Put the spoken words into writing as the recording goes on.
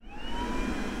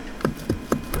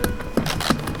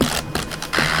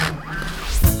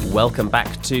Welcome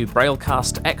back to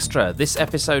Braillecast Extra. This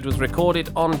episode was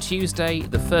recorded on Tuesday,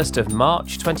 the 1st of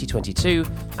March 2022,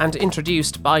 and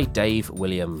introduced by Dave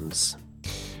Williams.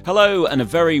 Hello and a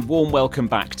very warm welcome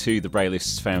back to the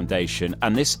Braillists Foundation,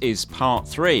 and this is part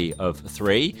 3 of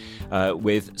 3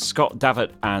 with Scott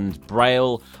Davitt and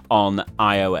Braille on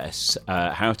iOS.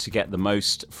 How to get the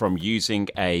most from using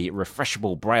a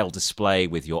refreshable Braille display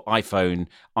with your iPhone,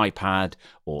 iPad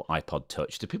or iPod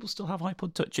Touch. Do people still have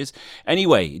iPod Touches?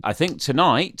 Anyway, I think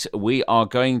tonight we are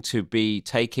going to be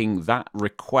taking that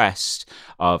request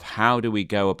of how do we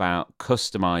go about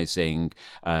customizing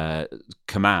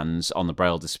commands on the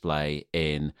Braille display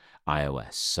in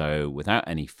iOS. So without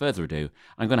any further ado,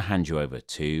 I'm going to hand you over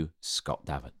to Scott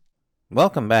Davitt.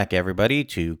 Welcome back, everybody,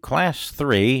 to Class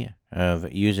 3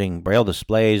 of using Braille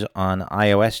displays on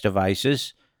iOS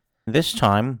devices. This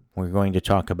time, we're going to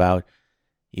talk about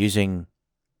using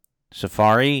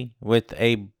Safari with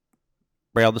a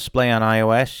Braille display on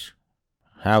iOS,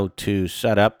 how to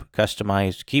set up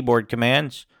customized keyboard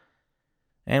commands,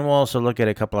 and we'll also look at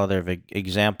a couple other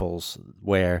examples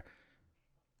where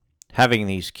having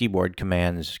these keyboard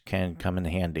commands can come in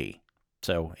handy.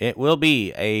 So it will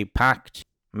be a packed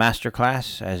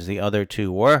masterclass as the other two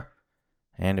were.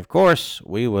 And of course,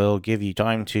 we will give you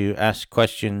time to ask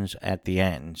questions at the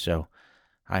end. So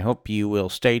I hope you will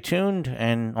stay tuned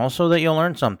and also that you'll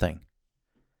learn something.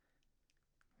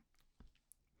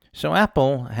 So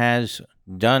Apple has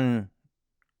done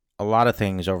a lot of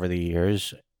things over the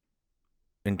years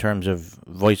in terms of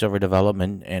voiceover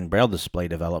development and Braille display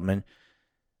development.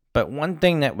 But one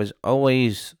thing that was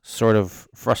always sort of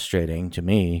frustrating to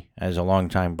me as a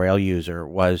longtime Braille user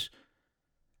was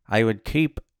I would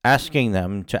keep asking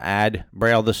them to add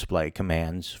Braille display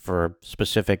commands for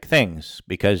specific things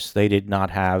because they did not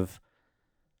have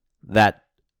that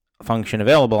function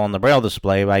available on the Braille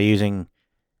display by using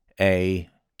a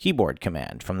keyboard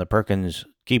command from the Perkins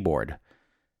keyboard.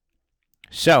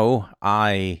 So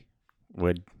I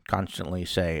would constantly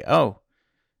say, oh,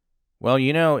 well,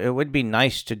 you know, it would be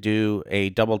nice to do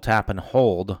a double tap and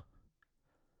hold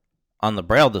on the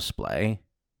Braille display.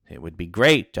 It would be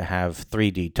great to have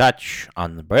 3D touch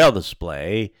on the Braille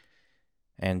display,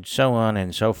 and so on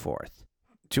and so forth.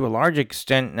 To a large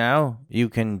extent now, you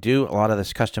can do a lot of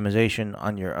this customization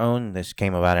on your own. This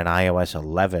came about in iOS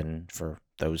 11 for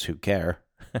those who care.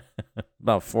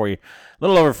 About a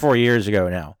little over 4 years ago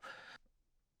now.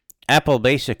 Apple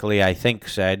basically, I think,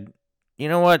 said, you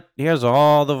know what, here's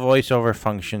all the voiceover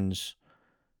functions,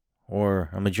 or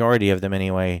a majority of them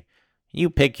anyway. You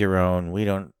pick your own. We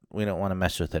don't want to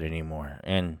mess with it anymore.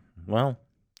 And, well,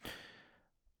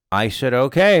 I said,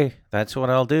 okay, that's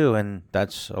what I'll do, and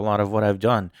that's a lot of what I've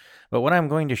done. But what I'm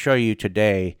going to show you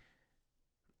today,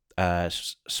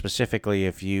 specifically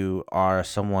if you are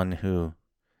someone who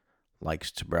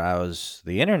likes to browse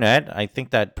the internet, I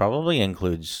think that probably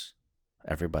includes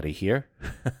everybody here,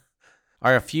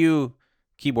 are a few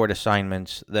keyboard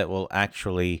assignments that will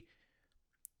actually,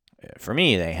 for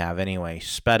me they have anyway,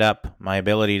 sped up my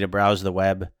ability to browse the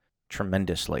web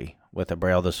tremendously with a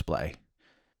Braille display.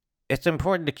 It's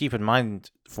important to keep in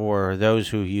mind for those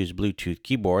who use Bluetooth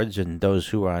keyboards and those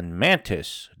who are on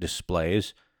Mantis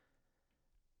displays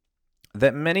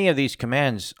that many of these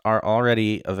commands are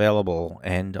already available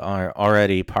and are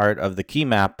already part of the key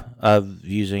map of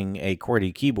using a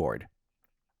QWERTY keyboard.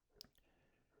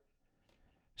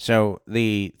 So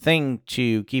the thing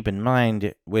to keep in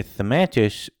mind with the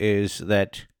Mantis is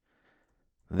that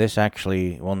this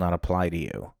actually will not apply to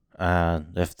you.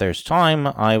 If there's time,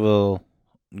 I will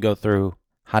go through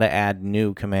how to add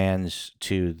new commands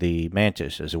to the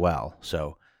Mantis as well.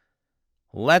 So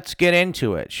let's get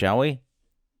into it, shall we?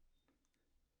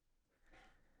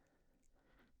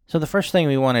 So the first thing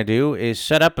we want to do is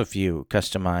set up a few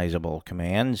customizable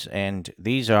commands, and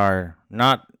these are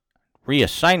not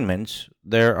reassignments.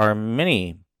 There are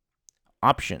many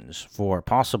options for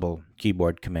possible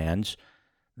keyboard commands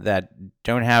that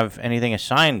don't have anything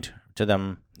assigned to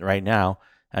them right now,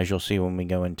 as you'll see when we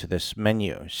go into this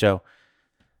menu. So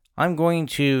I'm going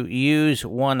to use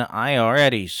one I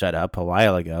already set up a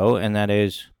while ago, and that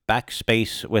is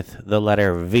backspace with the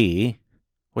letter V,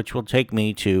 which will take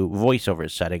me to VoiceOver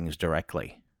settings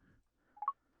directly.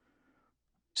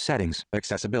 Settings,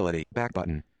 accessibility, back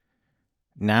button.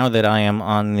 Now that I am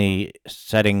on the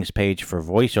settings page for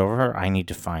VoiceOver, I need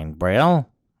to find Braille.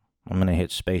 I'm going to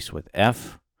hit space with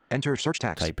F. Enter search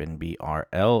text. Type in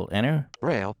BRL, enter.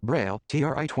 Braille,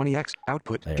 TRI20X,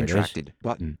 output, There contracted,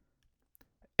 button.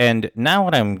 And now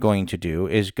what I'm going to do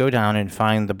is go down and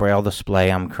find the Braille display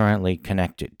I'm currently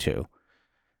connected to.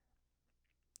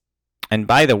 And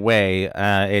by the way,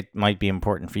 it might be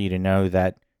important for you to know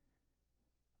that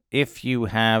if you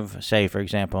have, say, for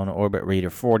example, an Orbit Reader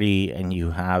 40 and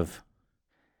you have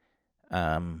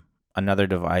another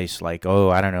device like,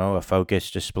 I don't know, a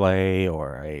Focus display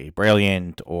or a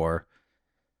Brilliant or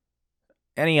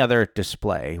any other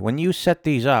display, when you set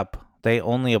these up, they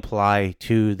only apply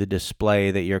to the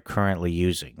display that you're currently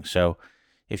using. So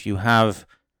if you have,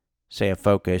 say, a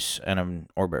Focus and an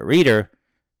Orbit Reader,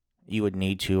 you would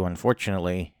need to,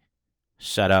 unfortunately,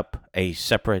 set up a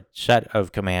separate set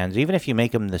of commands, even if you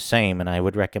make them the same, and I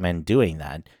would recommend doing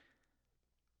that.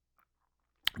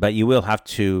 But you will have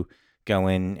to go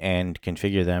in and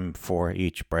configure them for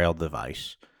each Braille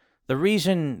device. The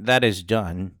reason that is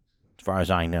done, as far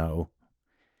as I know,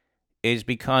 is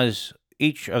because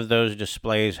each of those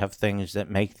displays have things that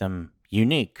make them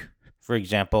unique. For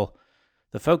example,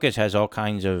 the Focus has all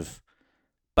kinds of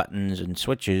buttons and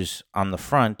switches on the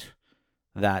front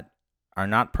that are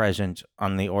not present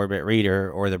on the Orbit Reader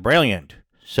or the Brilliant.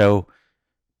 So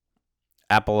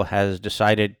Apple has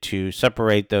decided to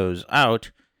separate those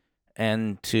out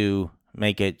and to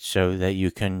make it so that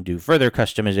you can do further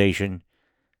customization.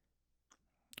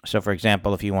 So, for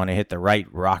example, if you want to hit the right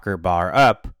rocker bar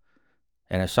up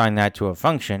and assign that to a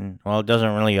function, well, it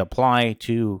doesn't really apply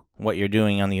to what you're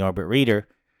doing on the Orbit Reader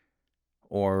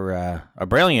or a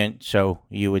Brilliant, so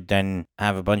you would then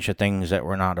have a bunch of things that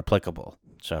were not applicable.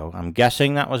 So I'm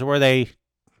guessing that was where they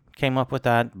came up with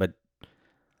that, but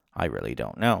I really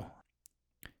don't know.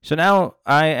 So now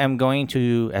I am going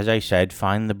to, as I said,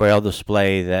 find the Braille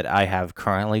display that I have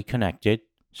currently connected.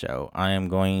 So I am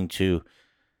going to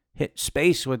hit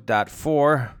space with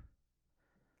 .4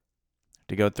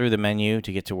 to go through the menu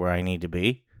to get to where I need to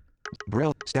be.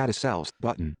 Braille status cells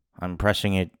button. I'm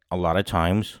pressing it a lot of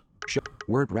times.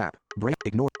 Word wrap. Braille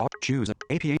ignore. Choose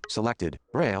APA selected.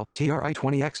 Braille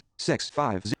TRI20X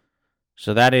 650.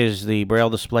 So that is the Braille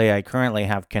display I currently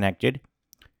have connected.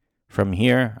 From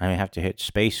here, I have to hit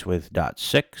space with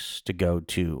 .6 to go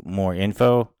to more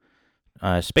info.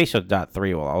 Space with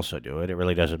 .3 will also do it. It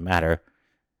really doesn't matter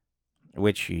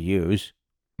which you use.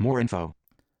 More info.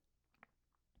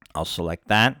 I'll select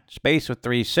that. Space with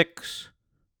 3.6.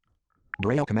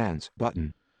 Braille commands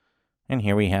button. And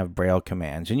here we have Braille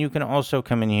commands. And you can also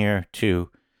come in here to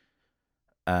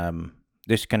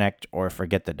disconnect or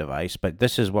forget the device. But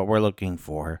this is what we're looking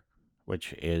for,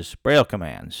 which is Braille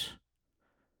commands.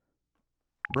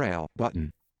 Braille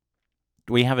button.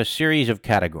 We have a series of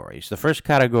categories. The first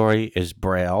category is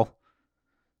Braille.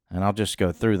 And I'll just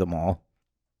go through them all.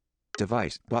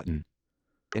 Device button.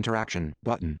 Interaction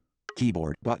button.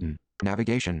 Keyboard button.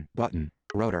 Navigation button.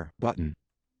 Rotor button.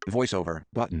 Voiceover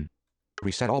button.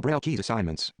 Reset all Braille keys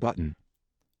assignments button.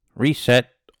 Reset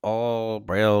all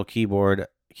Braille keyboard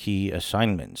key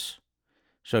assignments.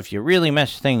 So if you really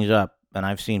mess things up, and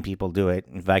I've seen people do it,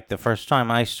 in fact, the first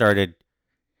time I started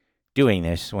doing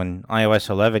this, when iOS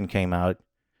 11 came out,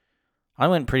 I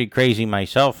went pretty crazy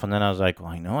myself, and then I was like, well,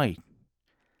 I know I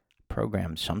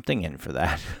programmed something in for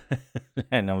that.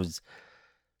 And I was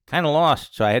kind of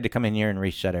lost, so I had to come in here and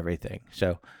reset everything.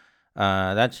 So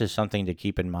that's just something to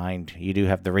keep in mind. You do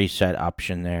have the reset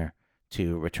option there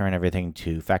to return everything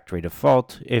to factory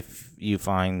default if you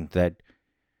find that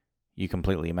you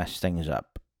completely mess things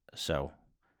up. So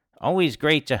always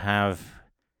great to have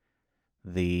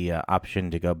the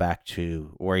option to go back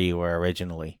to where you were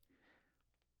originally.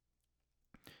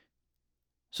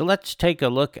 So let's take a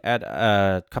look at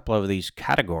a couple of these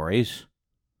categories.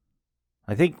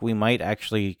 I think we might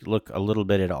actually look a little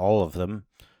bit at all of them.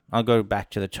 I'll go back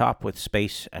to the top with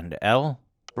space and L.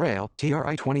 Braille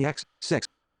TRI20X 6.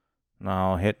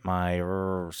 I'll hit my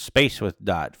space with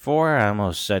 .4. I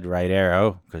almost said right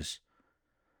arrow because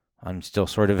I'm still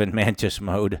sort of in Mantis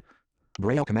mode.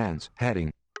 Braille commands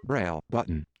heading. Braille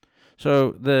button.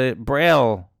 So the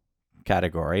Braille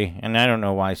category, and I don't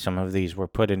know why some of these were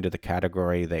put into the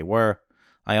category they were.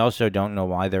 I also don't know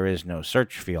why there is no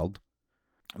search field.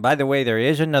 By the way, there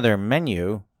is another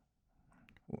menu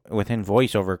within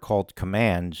VoiceOver called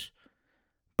Commands,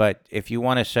 but if you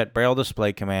want to set Braille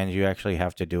display commands, you actually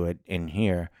have to do it in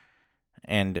here.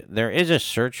 And there is a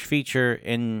search feature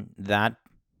in that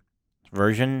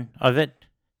version of it.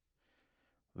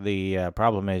 The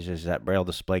problem is that Braille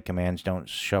display commands don't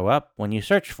show up when you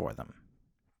search for them.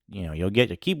 You know, you'll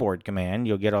get a keyboard command,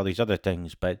 you'll get all these other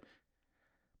things, but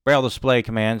Braille display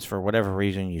commands, for whatever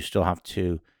reason, you still have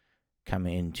to come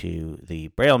into the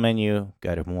Braille menu,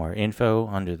 go to more info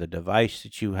under the device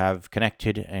that you have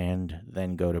connected, and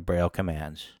then go to Braille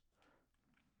commands.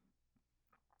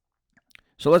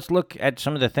 So let's look at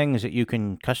some of the things that you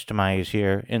can customize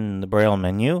here in the Braille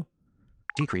menu.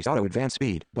 Decrease auto advance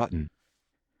speed button.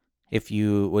 If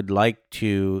you would like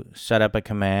to set up a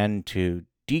command to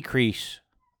decrease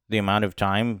the amount of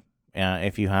time.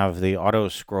 If you have the auto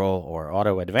scroll or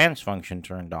auto advance function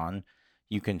turned on,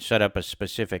 you can set up a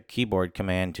specific keyboard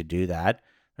command to do that.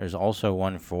 There's also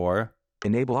one for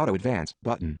Enable auto advance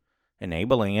button.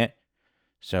 enabling it.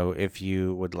 So if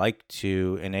you would like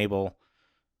to enable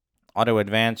auto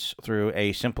advance through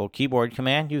a simple keyboard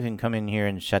command, you can come in here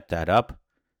and set that up.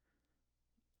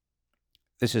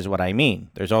 This is what I mean.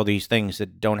 There's all these things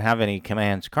that don't have any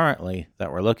commands currently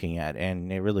that we're looking at,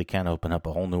 and it really can open up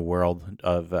a whole new world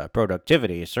of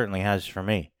productivity. It certainly has for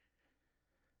me.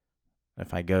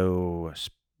 If I go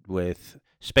with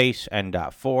space and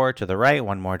 .4 to the right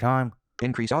one more time,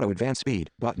 Increase auto advance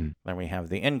speed button. then we have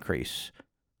the increase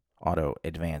auto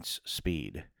advance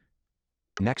speed.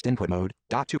 Next input mode.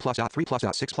 .2 plus .3 plus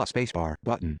 .6 plus spacebar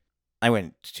button. I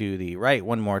went to the right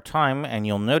one more time, and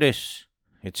you'll notice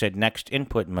it said next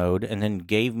input mode, and then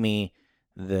gave me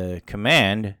the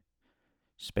command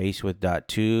space with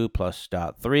 .2 plus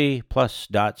 .3 plus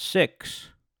 .6.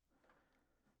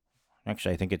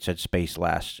 Actually, I think it said space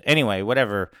last. Anyway,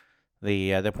 whatever.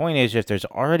 The point is, if there's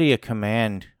already a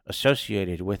command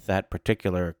associated with that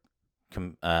particular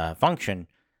function,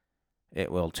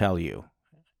 it will tell you.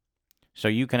 So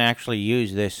you can actually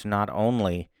use this not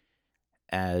only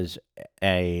as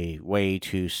a way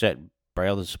to set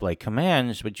Braille display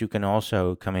commands, but you can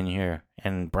also come in here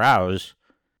and browse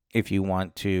if you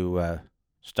want to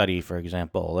study, for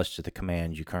example, a list of the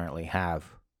commands you currently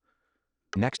have.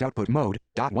 Next output mode.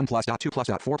 .1 plus .2 plus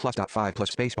 .4 plus .5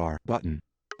 plus spacebar button.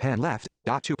 Pan left.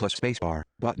 .2 plus spacebar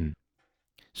button.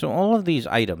 So all of these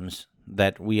items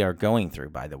that we are going through,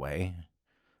 by the way,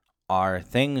 are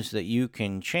things that you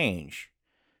can change.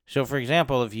 So, for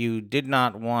example, if you did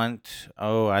not want,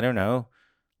 I don't know,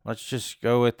 let's just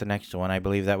go with the next one. I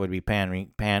believe that would be pan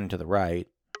to the right.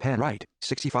 Pan right.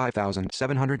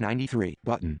 65,793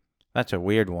 button. That's a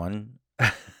weird one.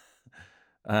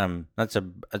 That's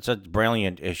a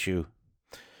brilliant issue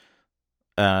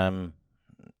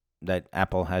that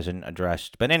Apple hasn't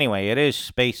addressed. But anyway, it is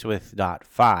space with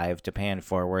 .5 to pan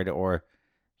forward, or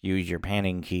use your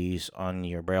panning keys on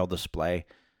your Braille display.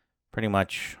 Pretty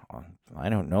much, I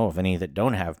don't know of any that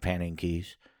don't have panning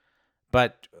keys.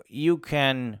 But you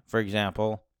can, for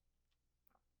example,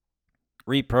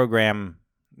 reprogram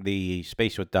the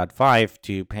space with .5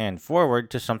 to pan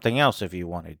forward to something else if you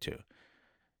wanted to.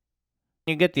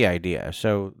 You get the idea.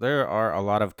 So there are a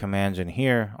lot of commands in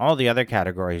here. All the other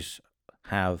categories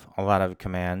have a lot of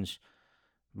commands.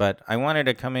 But I wanted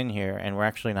to come in here, and we're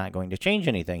actually not going to change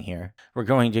anything here. We're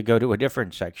going to go to a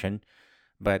different section.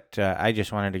 But I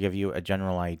just wanted to give you a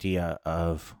general idea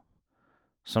of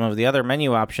some of the other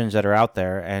menu options that are out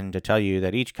there, and to tell you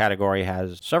that each category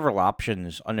has several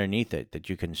options underneath it that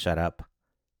you can set up.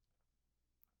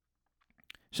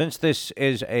 Since this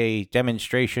is a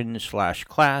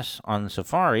demonstration/class on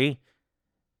Safari,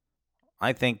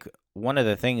 I think one of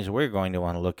the things we're going to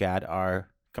want to look at are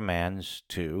commands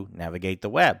to navigate the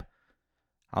web.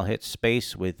 I'll hit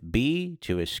space with B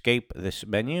to escape this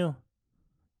menu,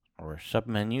 or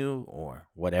submenu, or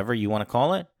whatever you want to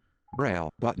call it.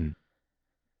 Braille button.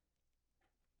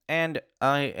 And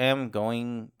I am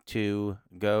going to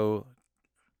go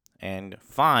and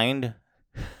find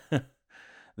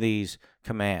these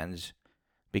commands.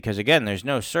 Because again, there's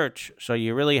no search, so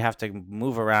you really have to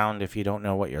move around if you don't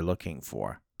know what you're looking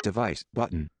for. Device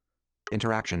button.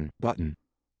 Interaction button.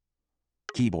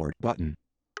 Keyboard button.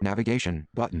 Navigation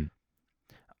button.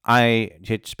 I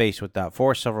hit space with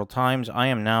 .4 several times. I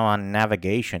am now on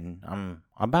navigation. I'm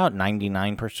about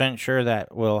 99% sure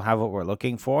that we'll have what we're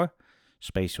looking for.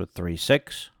 Space with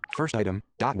 3.6. First item.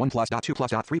 .1 plus .2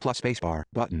 plus .3 plus spacebar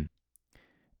button.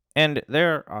 And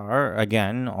there are,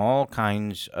 again, all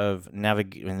kinds of,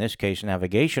 in this case,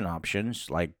 navigation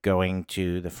options, like going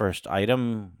to the first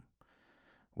item,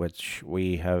 which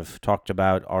we have talked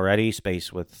about already,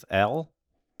 space with L.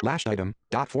 Last item.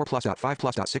 .4 plus .5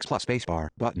 plus .6 plus spacebar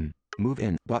button. Move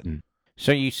in button.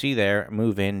 So you see there,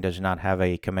 move in does not have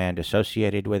a command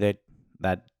associated with it.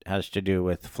 That has to do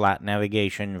with flat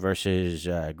navigation versus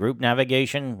group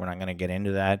navigation. We're not going to get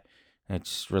into that.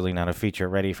 It's really not a feature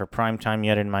ready for prime time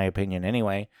yet, in my opinion,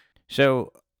 anyway.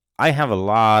 So I have a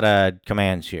lot of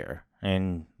commands here,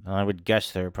 and I would guess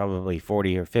there are probably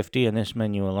 40 or 50 in this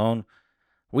menu alone.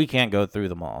 We can't go through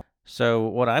them all. So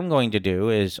what I'm going to do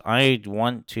is I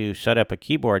want to set up a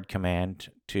keyboard command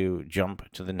to jump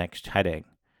to the next heading.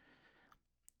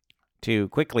 To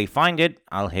quickly find it,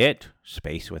 I'll hit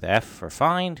space with F for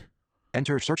find.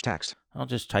 Enter search text. I'll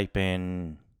just type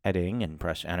in heading and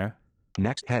press enter.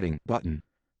 Next heading button.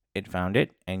 It found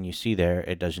it, and you see there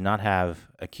it does not have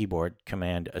a keyboard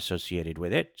command associated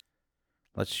with it.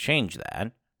 Let's change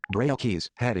that. Braille keys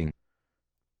heading.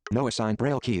 No assigned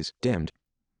Braille keys. Dimmed.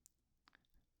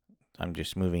 I'm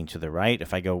just moving to the right.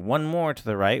 If I go one more to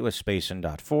the right with space and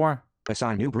dot 4,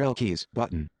 Assign new Braille keys.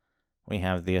 Button. we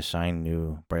have the assign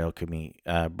new Braille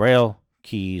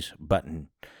keys button.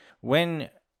 When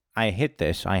I hit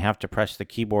this, I have to press the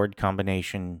keyboard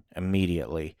combination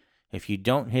immediately. If you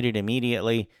don't hit it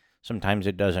immediately, sometimes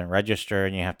it doesn't register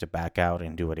and you have to back out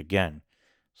and do it again.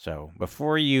 So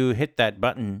before you hit that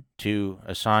button to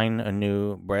assign a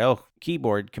new Braille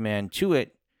keyboard command to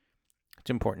it, it's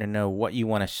important to know what you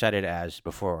want to set it as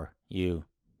before you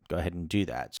go ahead and do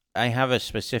that. I have a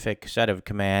specific set of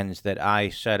commands that I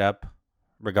set up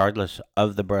regardless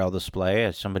of the Braille display.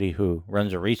 As somebody who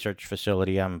runs a research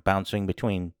facility, I'm bouncing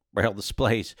between Braille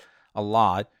displays a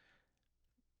lot.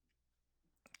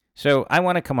 So I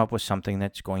want to come up with something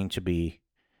that's going to be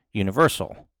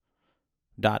universal.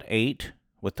 Dot 8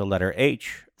 with the letter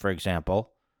H, for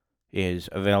example, is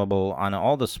available on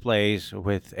all displays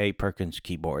with a Perkins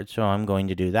keyboard, so I'm going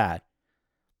to do that.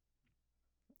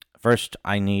 First,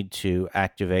 I need to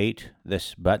activate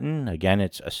this button. Again,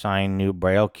 it's Assign New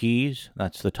Braille Keys.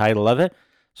 That's the title of it.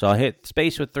 So I'll hit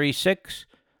space with 3-6,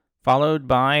 followed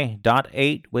by dot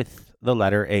 8 with the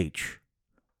letter H.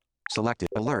 Selected.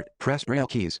 Alert. Press Braille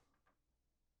keys.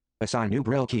 Assign new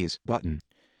Braille keys. Button.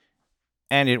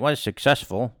 And it was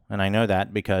successful, and I know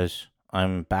that because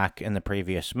I'm back in the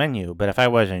previous menu. But if I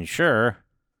wasn't sure,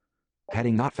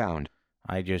 Heading not found.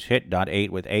 I just hit dot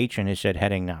 8 with H and it said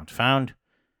heading not found.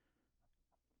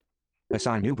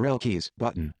 Assign new Braille keys.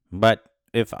 Button. But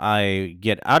if I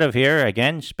get out of here,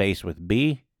 again, space with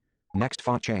B, Next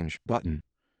font change. Button.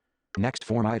 Next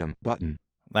form item. Button.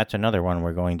 that's another one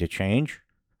we're going to change.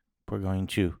 We're going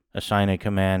to assign a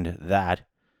command that.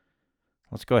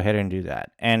 Let's go ahead and do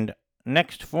that. And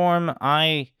next form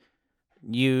I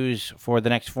use for the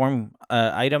next form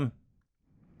item,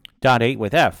 dot 8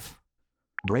 with F.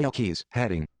 Braille keys.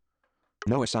 Heading.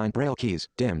 No assigned Braille keys.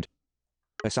 Dimmed.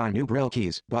 Assign new Braille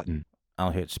keys. Button.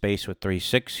 I'll hit space with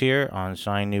 3-6 here on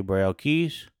assign new Braille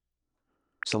keys.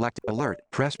 Select alert.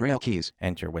 Press Braille keys.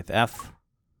 Enter with F.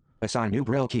 Assign new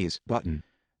Braille keys. Button.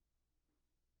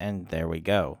 And there we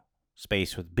go.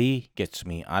 Space with B gets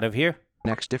me out of here.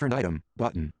 Next different item.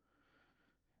 Button.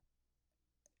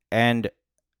 And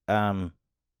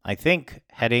I think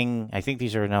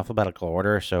these are in alphabetical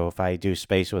order, so if I do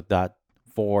space with dot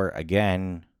 4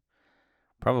 again,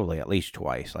 probably at least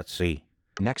twice. Let's see.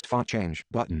 Next font change.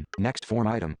 Button. Next form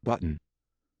item. Button.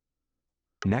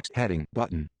 Next heading.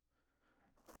 Button.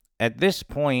 At this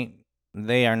point,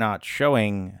 they are not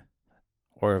showing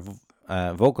or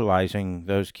vocalizing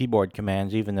those keyboard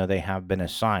commands, even though they have been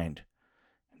assigned.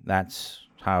 That's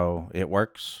how it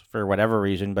works for whatever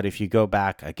reason. But if you go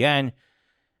back again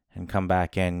and come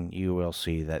back in, you will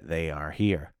see that they are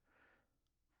here.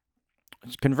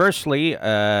 Conversely,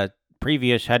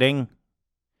 previous heading,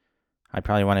 I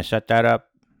probably want to set that up.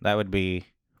 That would be,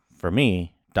 for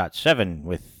me, dot 7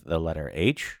 with the letter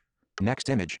H. Next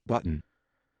image. Button.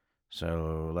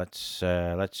 So let's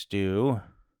do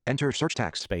Enter search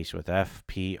text. space with F,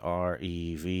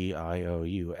 Previous,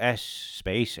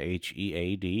 space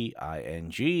Heading.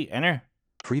 Enter.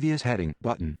 Previous heading.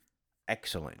 Button.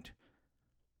 Excellent.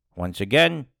 Once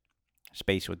again,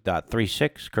 space with dot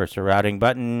 3-6, cursor routing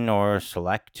button, or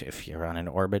select if you're on an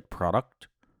Orbit product.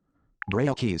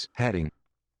 Braille keys. Heading.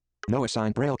 No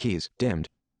assigned Braille keys. Dimmed.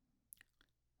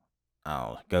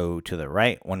 I'll go to the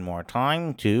right one more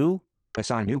time to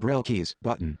Assign new Braille keys.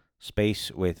 Button.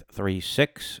 space with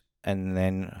 3-6, and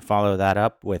then follow that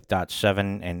up with dot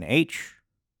 7 and H.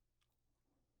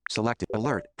 Selected.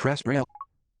 Alert. Press Braille.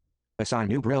 Assign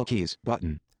new Braille keys.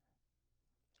 Button.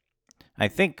 I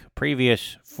think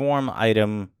previous form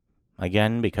item,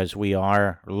 again, because we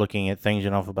are looking at things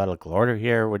in alphabetical order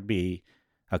here, would be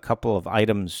a couple of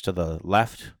items to the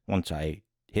left once I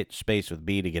hit space with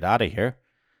B to get out of here.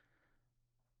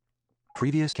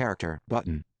 Previous character.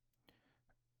 Button.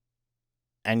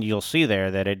 And you'll see there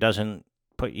that it doesn't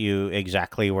put you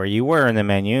exactly where you were in the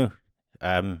menu.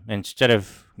 Instead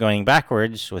of going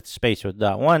backwards with space with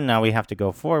dot 1, now we have to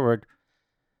go forward.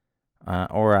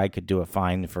 Or I could do a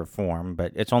find for form,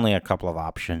 but it's only a couple of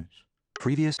options.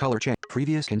 Previous color change.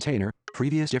 Previous container.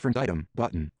 Previous different item.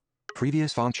 Button.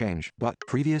 Previous font change.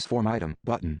 Previous form item.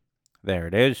 Button. There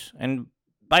it is. And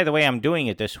by the way, I'm doing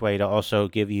it this way to also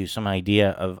give you some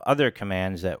idea of other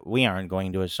commands that we aren't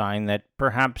going to assign that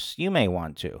perhaps you may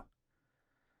want to.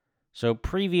 So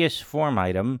previous form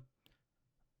item,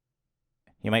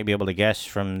 you might be able to guess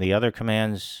from the other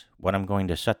commands what I'm going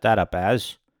to set that up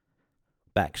as.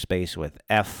 Backspace with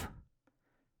F.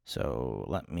 So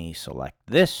let me select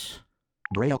this.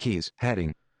 Braille keys.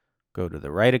 Heading. Go to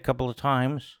the right a couple of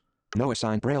times. No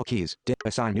assigned Braille keys.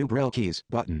 Assign new Braille keys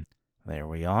button. There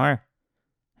we are.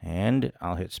 And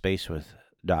I'll hit space with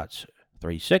dots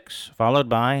 3-6, followed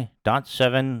by dot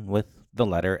 7 with the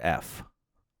letter F.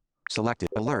 Selected.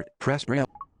 Alert. Press Braille.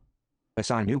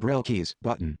 Assign new Braille keys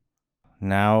button.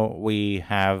 Now we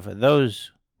have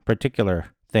those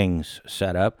particular things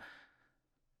set up.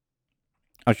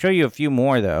 I'll show you a few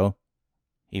more, though,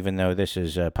 even though this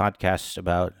is a podcast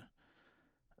about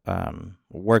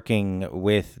working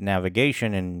with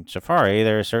navigation in Safari.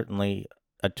 There are certainly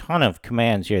a ton of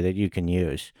commands here that you can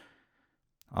use.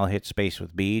 I'll hit space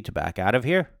with B to back out of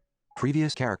here.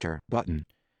 Previous character button.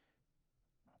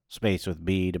 Space with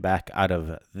B to back out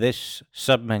of this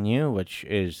submenu, which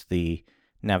is the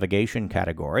navigation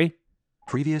category.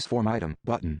 Previous form item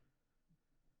button.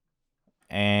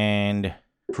 And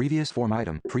Previous form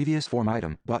item. Previous form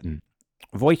item button.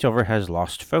 VoiceOver has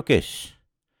lost focus.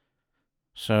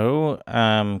 So,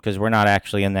 because we're not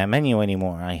actually in that menu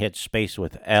anymore, I hit space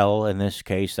with L. In this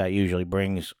case, that usually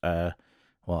brings,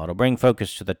 it'll bring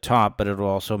focus to the top, but it'll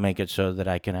also make it so that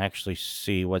I can actually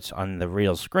see what's on the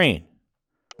real screen.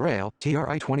 Braille,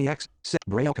 TRI-20X,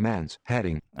 Braille commands,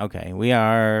 heading. Okay, we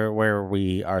are where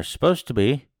we are supposed to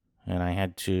be, and I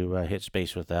had to hit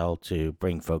space with L to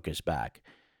bring focus back.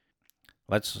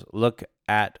 Let's look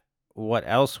at what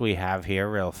else we have here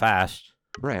real fast.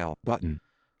 Braille button.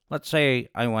 Let's say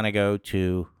I want to go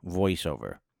to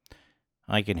VoiceOver.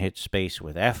 I can hit space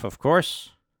with F, of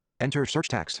course. Enter search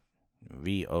text.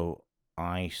 VOICE,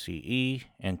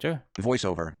 enter.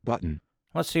 VoiceOver button.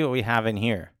 Let's see what we have in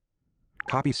here.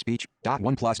 Copy speech,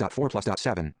 .1 plus .4 plus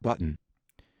 .7 button.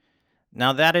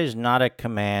 Now that is not a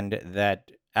command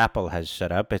that Apple has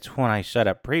set up. It's one I set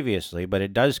up previously, but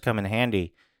it does come in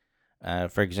handy.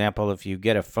 For example, if you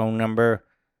get a phone number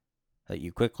that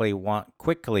you quickly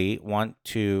want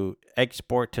to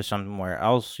export to somewhere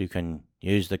else, you can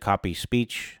use the copy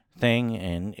speech thing,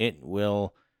 and it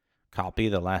will copy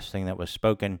the last thing that was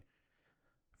spoken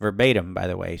verbatim, by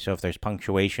the way. So if there's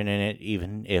punctuation in it,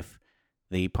 even if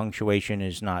the punctuation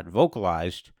is not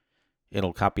vocalized,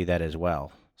 it'll copy that as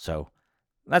well. So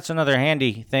that's another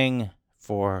handy thing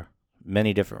for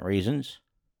many different reasons.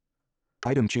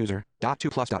 Item chooser,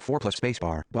 .2 plus .4 plus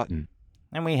spacebar button.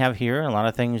 And we have here a lot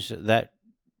of things that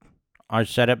are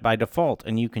set up by default,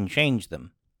 and you can change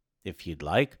them if you'd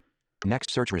like.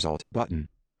 Next search result button.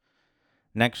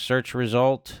 Next search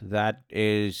result, that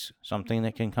is something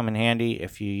that can come in handy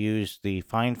if you use the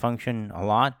find function a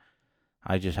lot.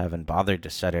 I just haven't bothered to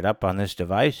set it up on this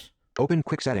device. Open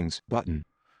quick settings button.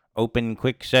 Open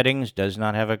quick settings does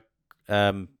not have a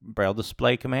Braille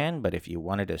display command, but if you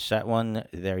wanted to set one,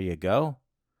 there you go.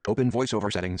 Open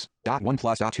VoiceOver settings, .1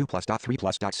 plus .2 plus .3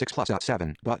 plus .6 plus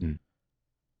 .7 button.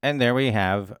 And there we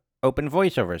have open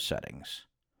VoiceOver settings.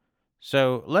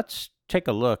 So let's take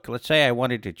a look. Let's say I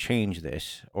wanted to change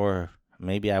this, or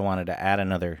maybe I wanted to add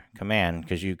another command,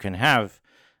 because you can have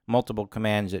multiple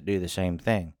commands that do the same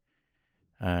thing.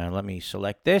 Let me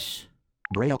select this.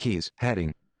 Braille keys,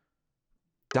 heading.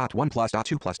 .1 plus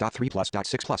 .2 plus .3 plus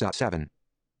 .6 plus .7.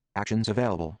 Actions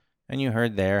available. And you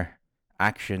heard there,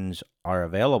 actions are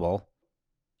available.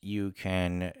 You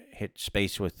can hit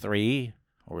space with 3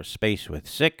 or space with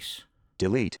 6.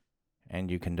 Delete. And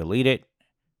you can delete it.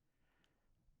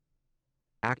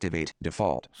 Activate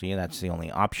default. See, that's the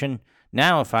only option.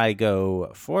 Now, if I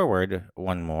go forward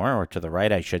one more, or to the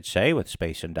right, I should say, with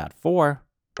space and .4.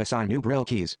 Assign new Braille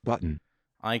keys button.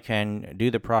 I can do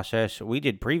the process we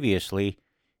did previously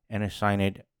and assign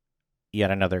it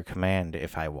yet another command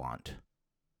if I want.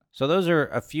 So those are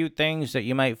a few things that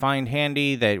you might find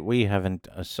handy that we haven't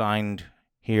assigned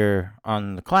here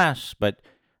on the class, but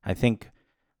I think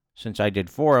since I did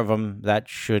 4 of them, that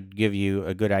should give you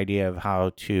a good idea of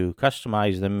how to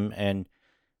customize them, and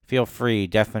feel free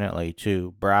definitely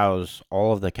to browse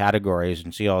all of the categories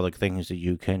and see all the things that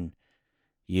you can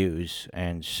use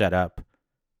and set up.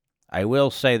 I will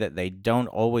say that they don't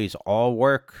always all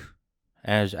work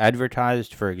as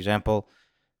advertised. For example,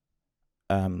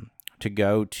 to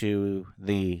go to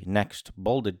the next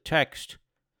bolded text,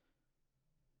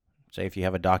 say if you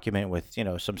have a document with,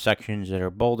 some sections that are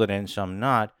bolded and some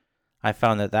not, I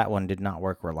found that one did not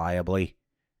work reliably.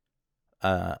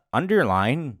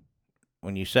 Underline,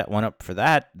 when you set one up for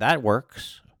that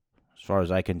works, as far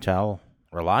as I can tell,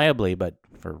 reliably, but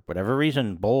for whatever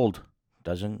reason, bold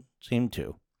doesn't seem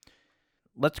to.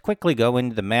 Let's quickly go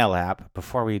into the Mail app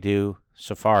before we do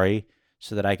Safari,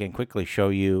 so that I can quickly show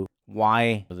you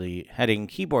why the heading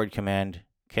keyboard command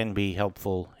can be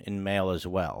helpful in Mail as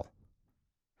well.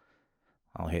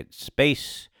 I'll hit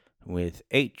space with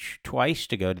H twice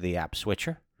to go to the app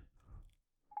switcher.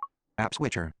 App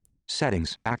switcher.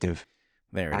 Settings active.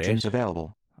 There it Actions is.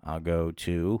 available. I'll go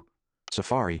to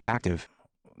Safari active.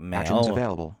 Mail, Actions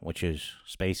available. which is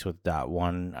space with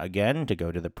 .1 again to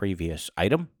go to the previous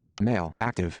item. Mail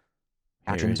active.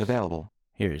 Actions Here's- available.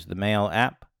 Here's the Mail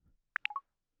app.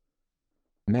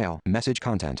 Mail message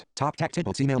content. Top tech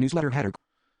tidbits email newsletter header.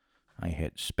 I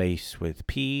hit space with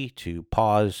P to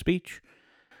pause speech.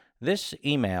 This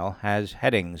email has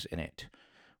headings in it,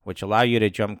 which allow you to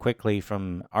jump quickly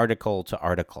from article to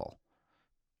article.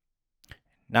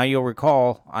 Now you'll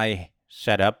recall I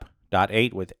set up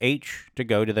 .8 with H to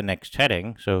go to the next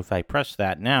heading, so if I press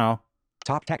that now,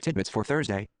 Top tech tidbits for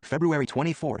Thursday, February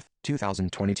 24th,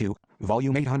 2022.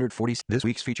 Volume 840. This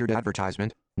week's featured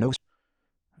advertisement. No.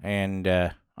 and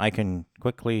I can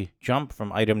quickly jump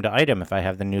from item to item if I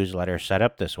have the newsletter set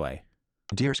up this way.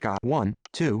 Dear Scott, 1,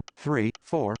 2, 3,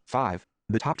 4, 5.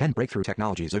 The top 10 breakthrough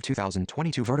technologies of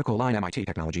 2022 vertical line MIT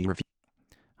technology review.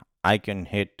 I can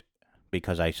hit,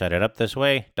 because I set it up this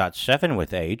way, .7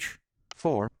 with H,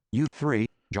 4, U, 3,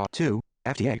 JAW 2.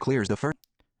 FDA clears the first.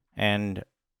 and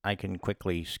I can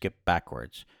quickly skip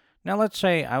backwards. Now let's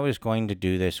say I was going to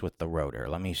do this with the rotor.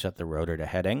 Let me set the rotor to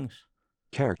headings.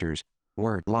 Characters,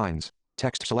 word, lines,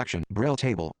 text selection, Braille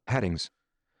table, headings.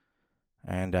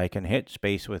 And I can hit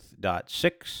space with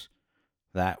 .6.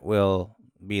 That will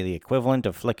be the equivalent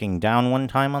of flicking down one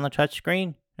time on the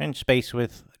touchscreen. And space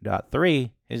with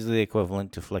 .3 is the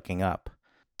equivalent to flicking up.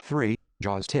 3,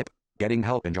 JAWS tip, getting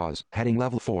help in JAWS, heading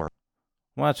level 4.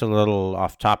 Well, that's a little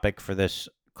off topic for this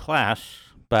class,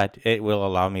 but it will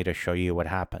allow me to show you what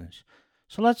happens.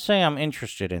 So let's say I'm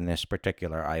interested in this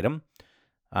particular item.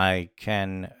 I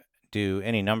can do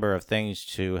any number of things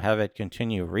to have it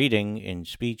continue reading in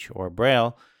speech or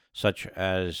Braille, such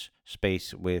as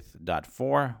space with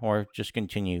 .4, or just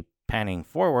continue panning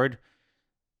forward.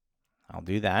 I'll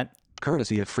do that.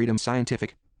 Courtesy of Freedom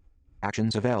Scientific.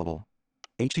 Actions available.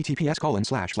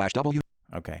 https://w.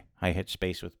 Okay, I hit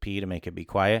space with P to make it be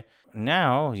quiet.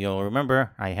 Now, you'll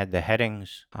remember I had the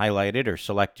headings highlighted or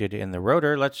selected in the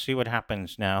rotor. Let's see what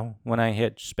happens now when I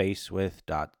hit space with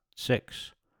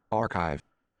 .6. Archive.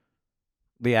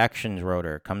 The actions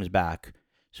rotor comes back.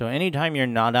 So anytime you're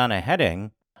not on a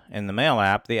heading in the Mail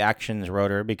app, the actions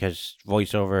rotor, because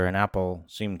VoiceOver and Apple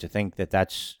seem to think that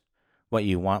that's what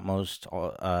you want most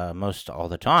all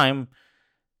the time,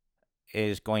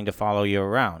 is going to follow you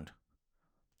around.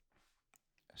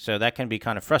 So that can be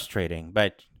kind of frustrating,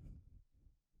 but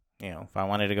if I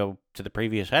wanted to go to the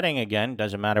previous heading again,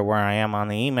 doesn't matter where I am on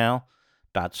the email,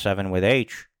 .7 with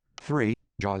H. 3,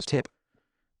 JAWS tip.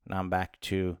 Now I'm back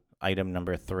to item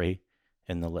number 3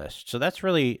 in the list. So that's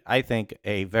really, I think,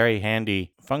 a very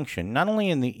handy function, not only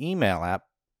in the email app,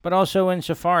 but also in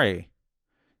Safari,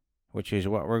 which is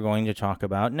what we're going to talk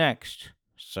about next.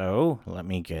 So let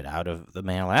me get out of the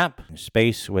Mail app,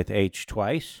 space with H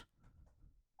twice.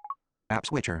 App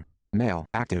switcher. Mail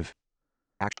active.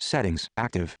 Settings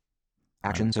active.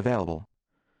 Actions available.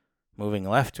 Moving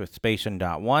left with space and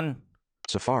 .1.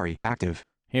 Safari active.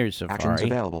 Here's Safari. Actions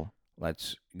available.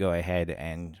 Let's go ahead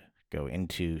and go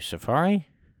into Safari.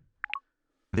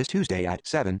 This Tuesday at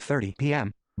 7:30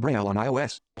 p.m. Braille on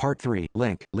iOS. Part 3.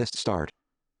 Link. List start.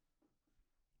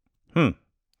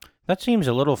 That seems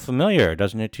a little familiar,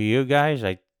 doesn't it, to you guys?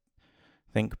 I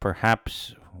think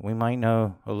perhaps we might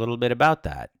know a little bit about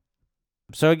that.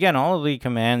 So again, all of the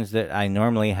commands that I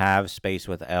normally have, space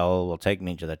with L will take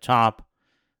me to the top.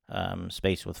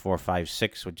 Space with 4, 5,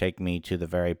 6 would take me to the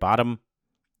very bottom.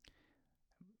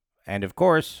 And of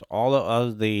course, all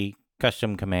of the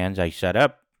custom commands I set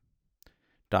up,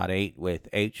 .8 with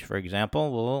H, for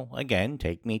example, will again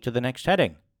take me to the next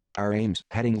heading. Our aims.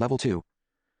 Heading level 2.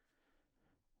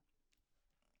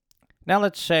 Now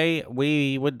let's say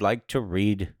we would like to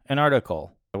read an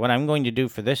article. What I'm going to do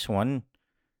for this one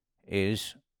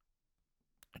is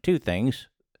 2 things.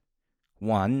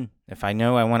 One, if I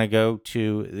know I want to go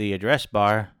to the address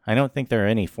bar, I don't think there are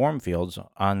any form fields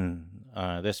on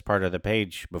this part of the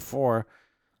page before.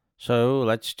 So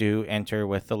let's do enter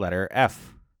with the letter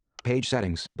F. Page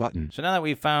settings button. So now that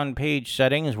we've found page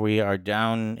settings, we are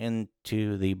down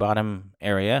into the bottom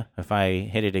area. If I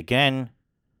hit it again,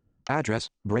 Address.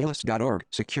 Braillist.org.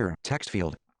 Secure. Text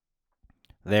field.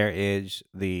 there is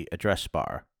the address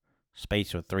bar.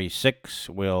 Space with 3.6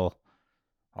 will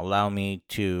allow me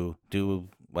to do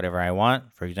whatever I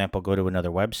want. For example, go to another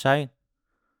website.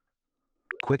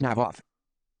 Quick nav off.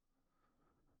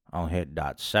 I'll hit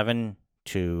 .7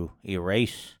 to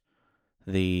erase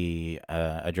the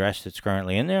address that's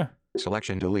currently in there.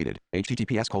 Selection deleted.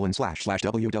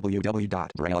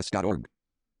 https://www.braillist.org.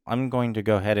 I'm going to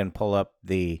go ahead and pull up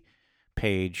the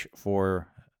page for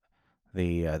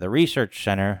the research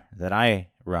center that I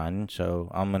run. So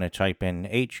I'm going to type in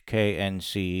hknc.org/TRIC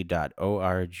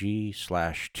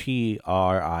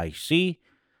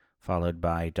followed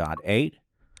by .8.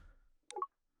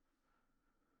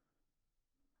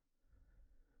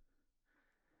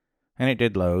 And it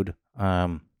did load.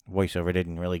 VoiceOver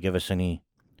didn't really give us any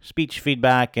speech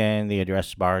feedback, and the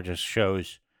address bar just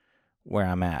shows where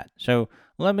I'm at. So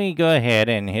let me go ahead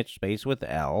and hit space with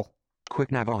L.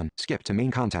 Quick nav on. Skip to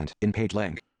main content. In page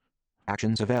link.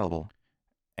 Actions available.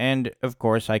 And of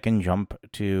course, I can jump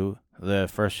to the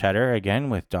first header again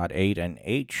with .8 and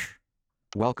H.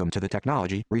 Welcome to the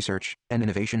Technology, Research, and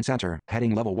Innovation Center.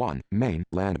 Heading Level 1. Main.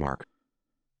 Landmark.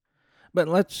 But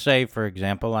let's say, for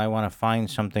example, I want to find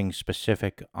something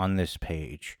specific on this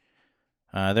page.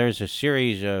 There's a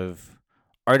series of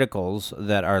articles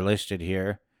that are listed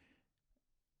here.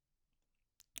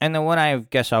 And the one I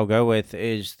guess I'll go with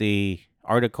is the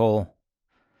article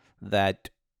that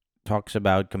talks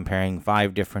about comparing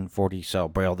 5 different 40-cell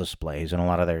Braille displays and a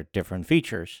lot of their different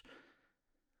features.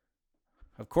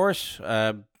 Of course,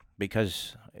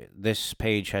 because this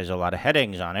page has a lot of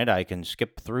headings on it, I can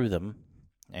skip through them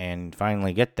and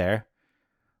finally get there.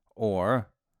 Or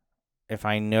if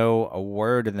I know a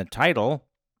word in the title,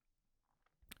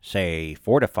 say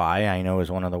fortify, I know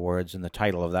is one of the words in the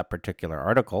title of that particular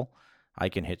article, I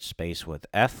can hit space with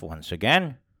F once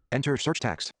again. Enter search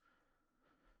text.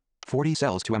 40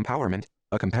 cells to empowerment.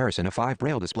 A comparison of 5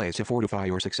 Braille displays to fortify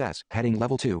your success. Heading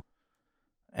Level 2.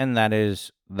 And that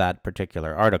is that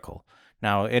particular article.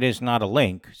 Now, it is not a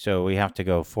link, so we have to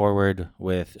go forward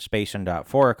with space and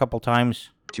 .4 a couple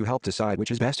times. To help decide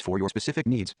which is best for your specific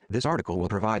needs, this article will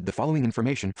provide the following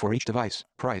information for each device: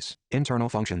 price, internal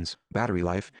functions, battery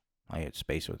life. I hit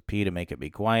space with P to make it be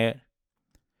quiet.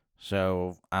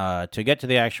 So, to get to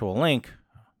the actual link,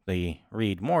 the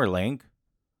read more link,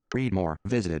 Read more,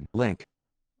 visited, link.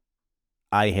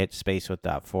 I hit space with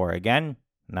 .4 again.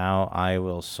 Now I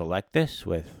will select this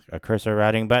with a cursor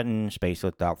routing button, space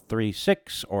with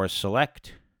 .36, or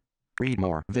select. Read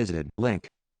more, visited, link.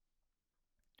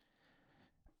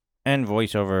 And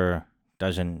VoiceOver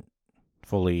doesn't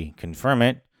fully confirm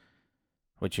it,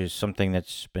 which is something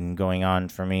that's been going on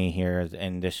for me here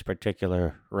in this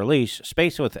particular release.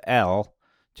 Space with L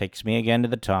takes me again to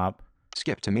the top.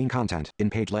 Skip to main content. In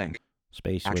page link.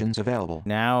 Space Actions with... available.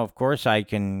 Now, of course, I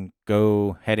can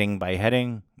go heading by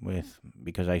heading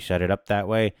because I set it up that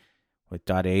way with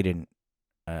 .8 and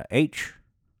H.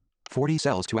 40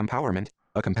 cells to empowerment.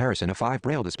 A comparison of 5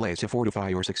 Braille displays to fortify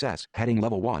your success. Heading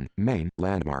Level 1. Main.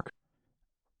 Landmark.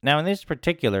 Now, in this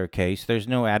particular case, there's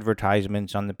no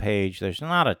advertisements on the page. There's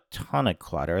not a ton of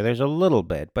clutter. There's a little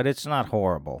bit, but it's not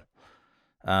horrible.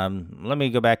 Let me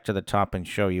go back to the top and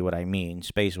show you what I mean.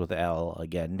 Space with L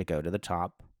again to go to the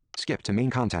top. Skip to main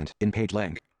content. In page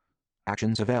link.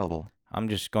 Actions available. I'm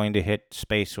just going to hit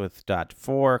space with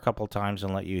 .4 a couple times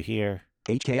and let you hear.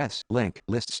 HKS. Link.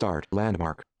 List start.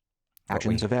 Landmark.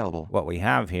 Actions available. What we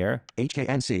have here.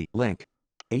 HKNC. Link.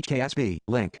 HKSB.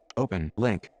 Link. Open.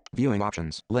 Link. Viewing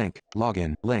options. Link.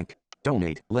 Login. Link.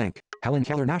 Donate. Link. Helen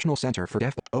Keller National Center for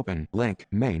Deaf. Open. Link.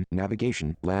 Main.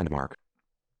 Navigation. Landmark.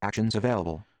 Actions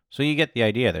available. So you get the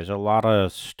idea. There's a lot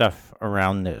of stuff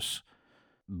around this.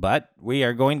 But we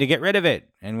are going to get rid of it.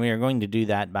 And we are going to do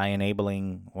that by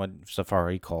enabling what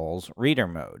Safari calls reader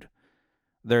mode.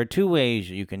 There are 2 ways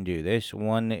you can do this.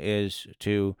 One is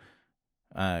to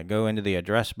go into the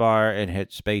address bar and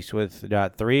hit space with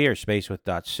 .3 or space with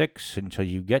 .6 until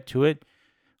you get to it.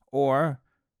 Or,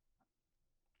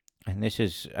 and this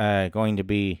is going to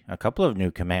be a couple of new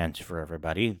commands for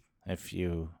everybody, if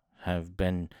you have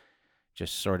been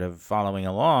just sort of following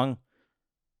along.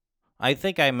 I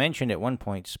think I mentioned at one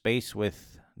point space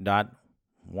with .1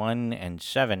 and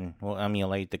 7 will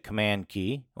emulate the command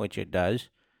key, which it does.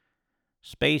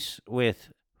 Space with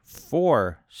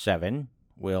 4-7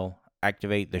 will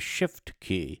activate the shift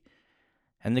key.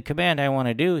 And the command I want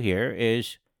to do here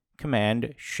is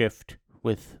command shift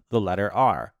with the letter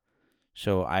R.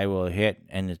 So I will hit,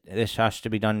 and this has to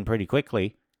be done pretty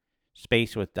quickly,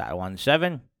 space with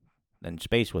 .17, then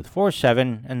space with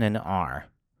 4-7, and then R.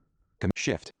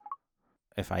 Shift.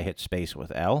 If I hit space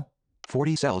with L.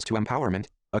 40 cells to empowerment.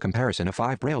 A comparison of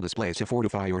 5 Braille displays to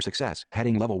fortify your success.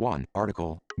 Heading Level 1.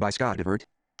 Article. By Scott Divert.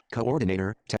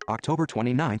 Coordinator. October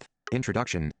 29th.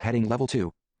 Introduction. Heading Level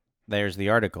 2. There's the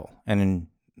article. And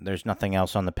there's nothing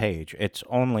else on the page. It's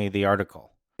only the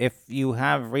article. If you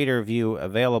have Reader View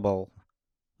available,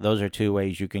 those are 2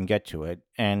 ways you can get to it.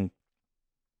 And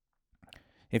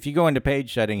if you go into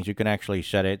page settings, you can actually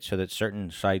set it so that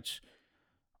certain sites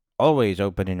always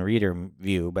open in Reader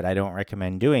View, but I don't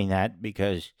recommend doing that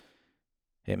because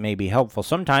it may be helpful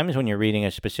sometimes when you're reading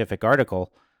a specific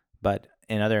article, but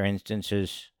in other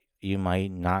instances, you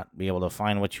might not be able to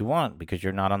find what you want because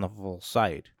you're not on the full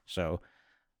site. So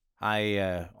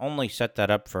I only set that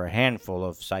up for a handful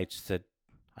of sites that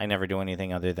I never do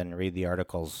anything other than read the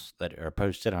articles that are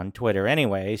posted on Twitter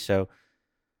anyway, so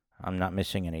I'm not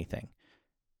missing anything.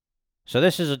 So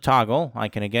this is a toggle. I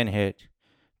can again hit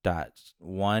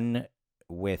 .1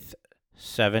 with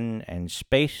 7 and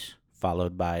space,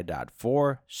 followed by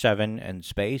 .4, 7 and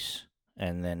space,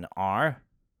 and then R.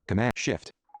 Command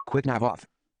Shift. Quick nav off.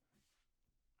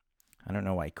 I don't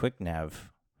know why Quick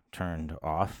Nav turned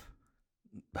off,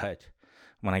 but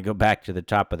when I go back to the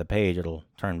top of the page, it'll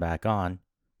turn back on.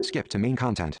 Skip to main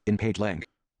content in page link.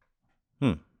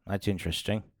 That's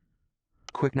interesting.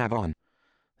 Quick nav on.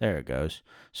 There it goes.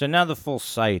 So now the full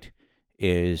site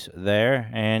is there,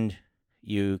 and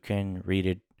you can read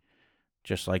it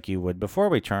just like you would before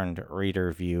we turned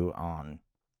Reader View on.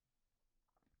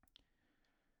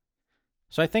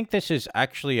 So I think this is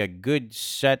actually a good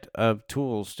set of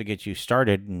tools to get you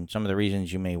started, and some of the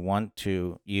reasons you may want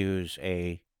to use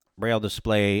a Braille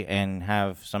display and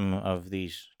have some of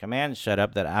these commands set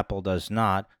up that Apple does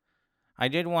not. I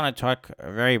did want to talk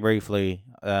very briefly,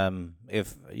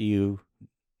 if you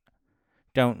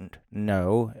don't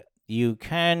know, you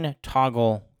can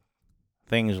toggle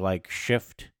things like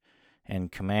Shift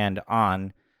and Command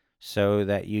on so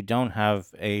that you don't have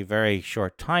a very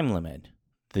short time limit.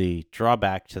 The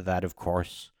drawback to that, of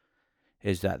course,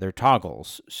 is that they're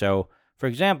toggles. So, for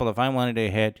example, if I wanted to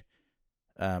hit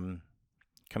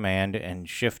Command and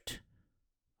Shift,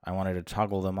 I wanted to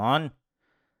toggle them on,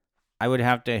 I would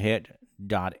have to hit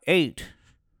 .8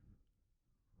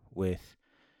 with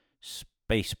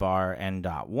spacebar and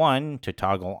 .1 to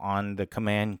toggle on the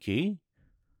Command key.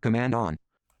 Command on.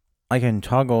 I can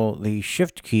toggle the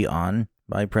Shift key on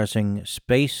by pressing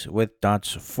space with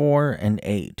dots 4 and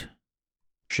 8.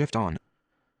 Shift on.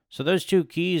 So those two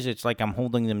keys, it's like I'm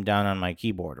holding them down on my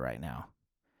keyboard right now.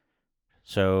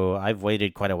 So I've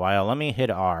waited quite a while. Let me hit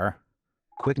R.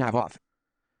 Quick nav off.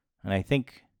 And I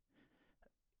think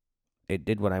it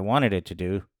did what I wanted it to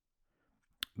do.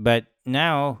 But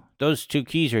now those two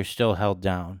keys are still held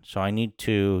down. So I need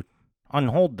to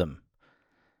unhold them.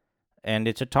 And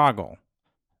it's a toggle.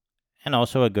 And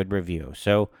also a good review.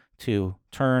 So to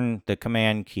turn the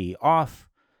Command key off,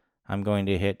 I'm going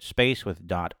to hit space with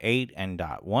 .8 and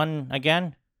 .1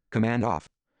 again. Command off.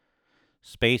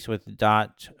 Space with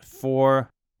 .4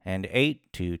 and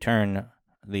 8 to turn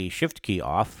the Shift key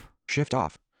off. Shift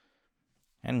off.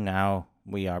 And now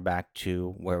we are back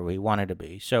to where we wanted to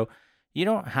be. So you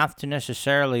don't have to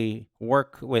necessarily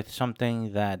work with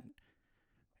something that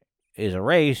is a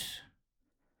race.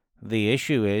 The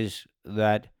issue is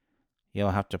that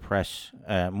you'll have to press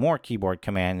more keyboard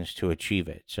commands to achieve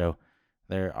it. So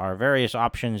there are various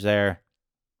options there.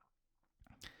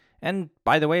 And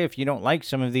by the way, if you don't like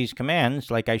some of these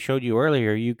commands, like I showed you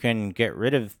earlier, you can get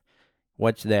rid of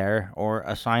what's there or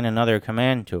assign another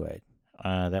command to it.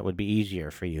 That would be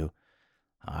easier for you.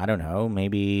 I don't know,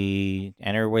 maybe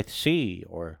enter with C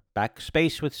or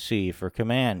backspace with C for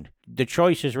command. The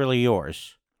choice is really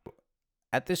yours.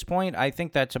 At this point, I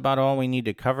think that's about all we need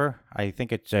to cover. I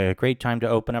think it's a great time to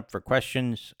open up for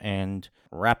questions and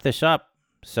wrap this up.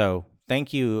 So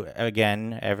thank you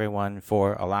again, everyone,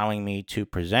 for allowing me to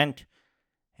present.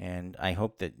 And I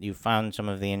hope that you found some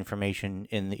of the information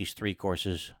in these 3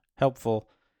 courses helpful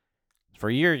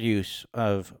for your use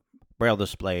of Braille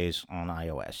displays on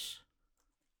iOS.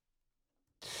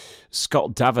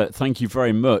 Scott Davitt, thank you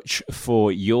very much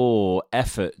for your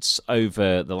efforts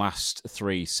over the last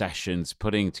 3 sessions,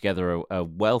 putting together a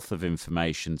wealth of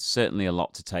information, certainly a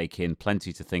lot to take in,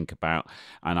 plenty to think about,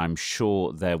 and I'm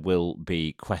sure there will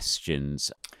be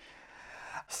questions.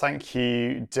 Thank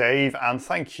you, Dave, and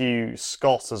thank you,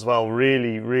 Scott, as well.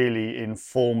 Really, really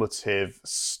informative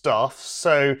stuff.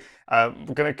 So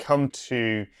we're going to come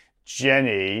to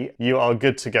Jenny. You are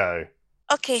good to go.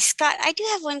 Okay, Scott, I do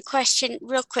have one question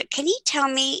real quick. Can you tell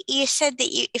me, you said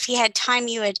that if you had time,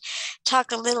 you would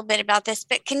talk a little bit about this,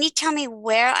 but can you tell me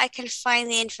where I can find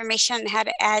the information on how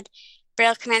to add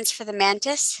Braille commands for the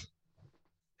Mantis?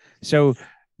 So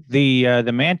the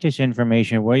Mantis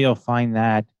information, where you'll find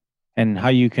that and how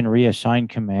you can reassign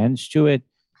commands to it,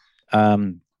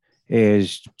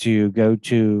 is to go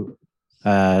to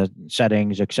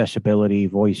settings, accessibility,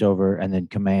 voiceover, and then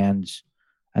commands,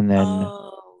 and then.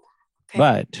 Okay.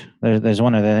 But there's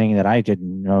one other thing that I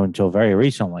didn't know until very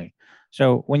recently.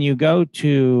 So when you go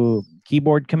to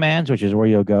keyboard commands, which is where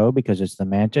you'll go because it's the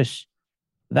Mantis,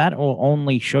 that will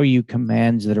only show you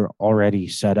commands that are already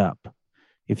set up.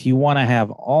 if you want to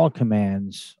have all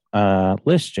commands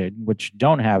listed, which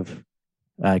don't have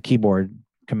keyboard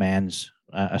commands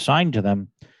assigned to them,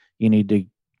 you need to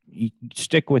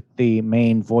stick with the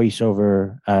main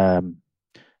voiceover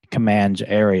commands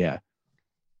area,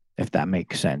 if that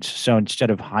makes sense. So instead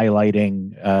of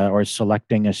highlighting or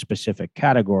selecting a specific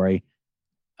category,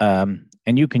 and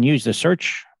you can use the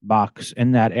search box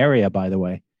in that area, by the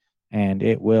way, and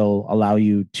it will allow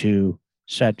you to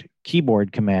set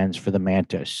keyboard commands for the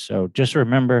Mantis. So just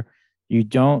remember, you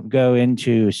don't go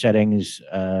into settings,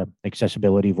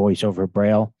 accessibility, voice over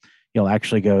Braille. You'll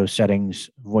actually go settings,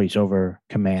 voice over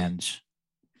commands.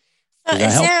 So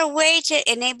is there a way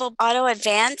to enable auto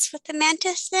advance with the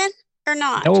Mantis then, or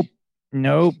not?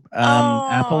 Nope.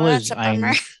 Apple that's is. a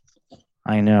bummer.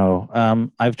 I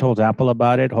know. I've told Apple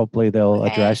about it. Hopefully they'll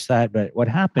address that. But what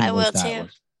happened I was will that too.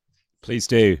 was, Please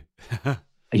do.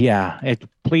 yeah,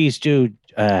 please do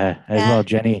as well,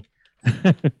 Jenny.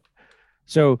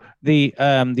 So the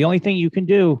only thing you can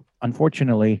do,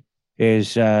 unfortunately,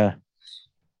 is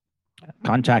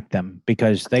contact them,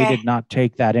 because they did not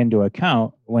take that into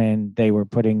account when they were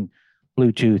putting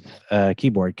Bluetooth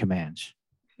keyboard commands.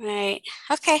 Right.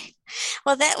 Okay.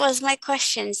 Well, that was my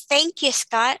questions. Thank you,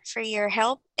 Scott, for your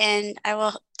help, and I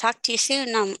will talk to you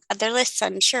soon on other lists,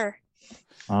 I'm sure.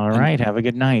 All right. Have a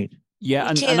good night. Yeah,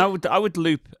 and I would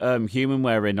loop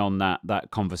Humanware in on that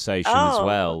conversation as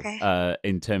well,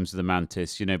 in terms of the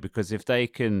Mantis, because if they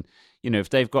can, if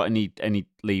they've got any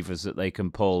levers that they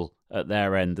can pull at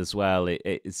their end as well, it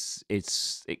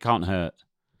can't hurt.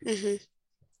 Mm-hmm.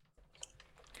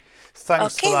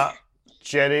 Thanks for that,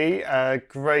 Jenny.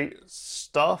 Great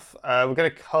stuff. We're going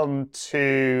to come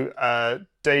to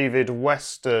David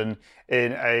Weston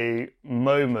in a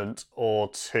moment or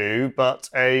two, but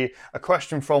a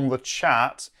question from the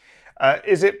chat.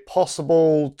 Is it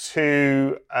possible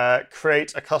to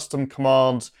create a custom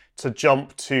command to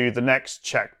jump to the next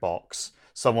checkbox?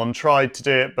 Someone tried to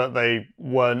do it, but they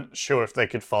weren't sure if they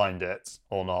could find it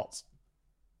or not.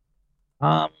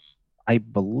 I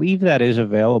believe that is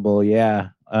available. Yeah.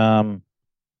 I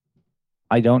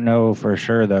don't know for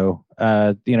sure though.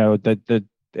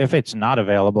 If it's not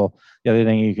available, the other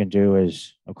thing you can do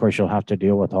is, of course, you'll have to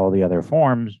deal with all the other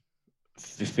forms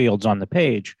fields on the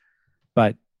page,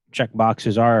 but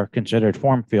checkboxes are considered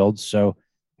form fields. So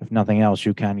if nothing else,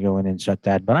 you can go in and set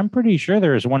that. But I'm pretty sure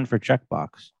there is one for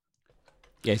checkbox.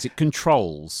 Yeah, is it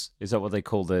controls? Is that what they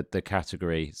call the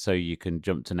category? So you can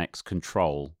jump to next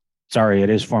control. Sorry, it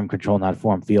is form control, not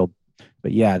form field.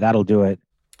 But yeah, that'll do it.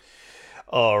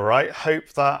 All right, hope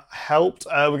that helped.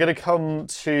 We're going to come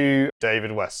to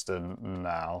David Weston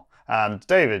now. And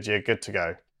David, you're good to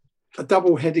go. A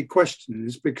double-headed question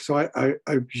is because I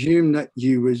presume that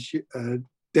you was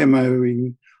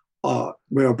demoing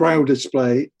with a Braille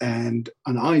display and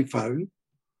an iPhone.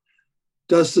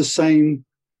 Does the same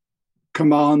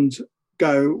command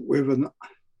go with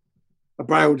a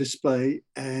Braille display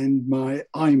and my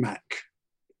iMac?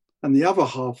 And the other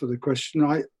half of the question,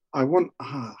 I want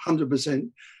 100%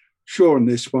 sure on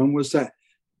this one, was that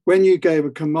when you gave a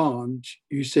command,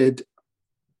 you said,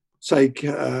 say,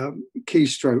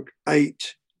 keystroke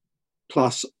 8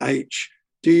 plus H.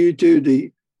 Do you do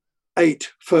the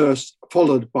 8 first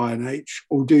followed by an H,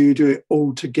 or do you do it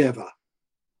all together?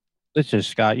 This is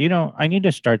Scott. I need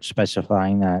to start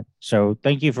specifying that. So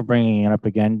thank you for bringing it up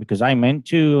again, because I meant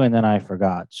to and then I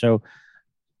forgot. So,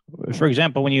 for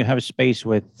example, when you have space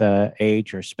with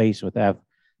H or space with F,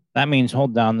 that means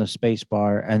hold down the space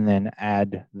bar and then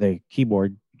add the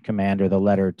keyboard command or the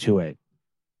letter to it.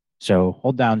 So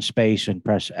hold down space and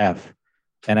press F.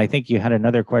 And I think you had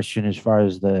another question as far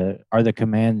as are the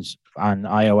commands on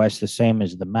iOS the same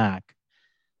as the Mac?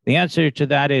 The answer to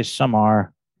that is some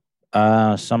are.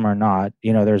 Some are not.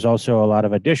 There's also a lot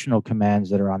of additional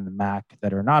commands that are on the Mac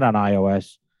that are not on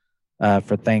iOS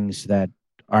for things that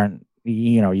aren't,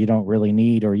 you don't really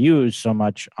need or use so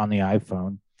much on the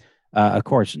iPhone. Of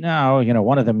course, now,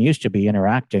 one of them used to be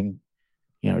interacting,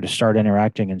 to start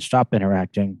interacting and stop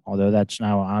interacting, although that's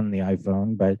now on the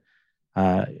iPhone. But,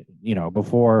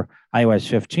 before iOS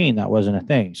 15, that wasn't a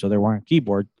thing. So there weren't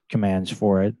keyboard commands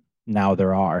for it. Now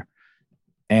there are.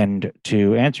 And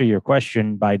to answer your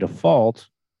question, by default,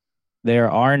 there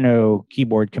are no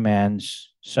keyboard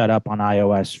commands set up on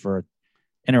iOS for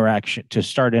interaction, to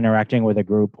start interacting with a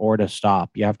group or to stop.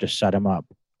 You have to set them up.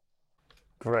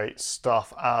 Great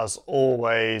stuff, as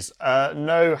always.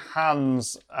 No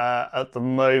hands at the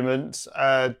moment.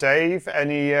 Dave,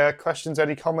 any questions,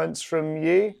 any comments from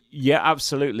you? Yeah,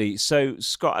 absolutely. So,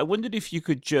 Scott, I wondered if you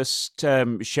could just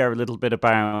share a little bit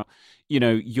about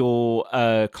your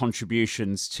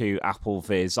contributions to Apple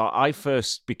Viz. I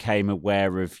first became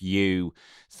aware of you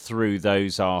through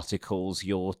those articles,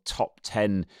 your top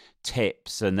 10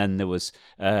 tips, and then there was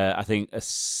I think a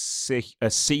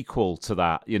sequel to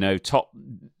that,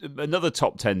 another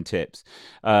top 10 tips,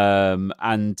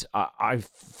 and I've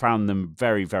found them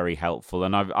very, very helpful,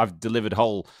 and I've delivered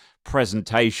whole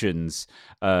presentations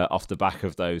off the back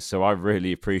of those, so I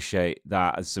really appreciate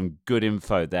that. As some good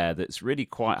info there that's really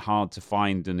quite hard to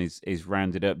find and is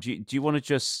rounded up. Do you want to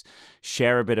just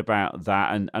share a bit about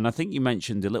that? And I think you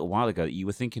mentioned a little while ago that you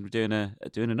were thinking of doing an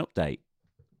update.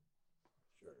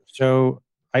 So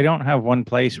I don't have one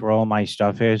place where all my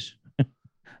stuff is.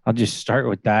 I'll just start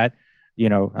with that.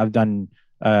 I've done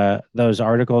those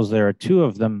articles. There are 2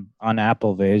 of them on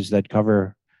Apple Viz that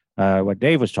cover what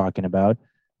Dave was talking about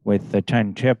with the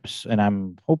 10 tips. And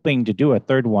I'm hoping to do a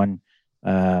 3rd one,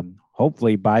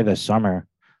 hopefully by the summer.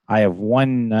 I have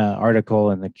one article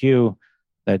in the queue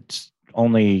that's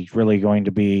only really going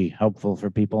to be helpful for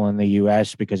people in the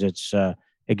US because it's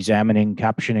examining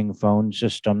captioning phone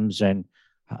systems and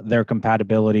their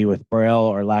compatibility with Braille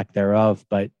or lack thereof.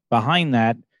 But behind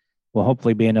that will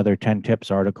hopefully be another 10 tips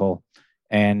article.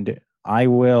 And I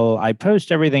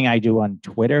post everything I do on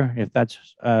Twitter, if that's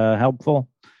helpful.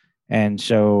 And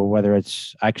so whether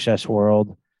it's Access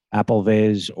World, Apple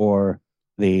Viz, or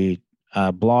the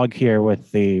blog here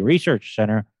with the Research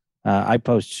Center, I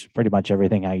post pretty much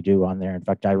everything I do on there. In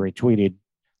fact, I retweeted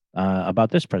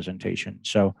about this presentation.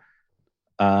 So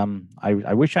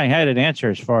I wish I had an answer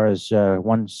as far as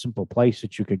one simple place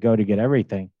that you could go to get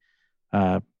everything.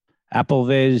 Apple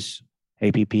Viz,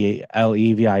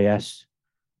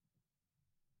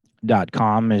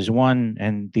 AppleVis.com is one,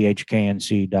 and the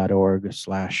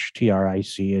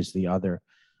hknc.org/TRIC is the other.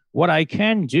 What I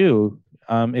can do,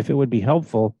 if it would be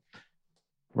helpful,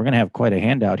 we're going to have quite a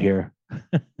handout here.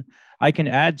 I can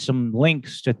add some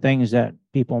links to things that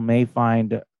people may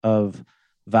find of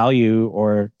value,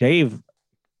 or Dave,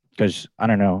 because I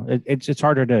don't know, it's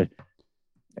harder to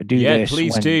do this. Yeah,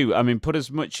 please do. I mean, put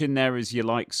as much in there as you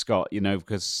like, Scott,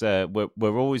 because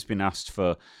we're always been asked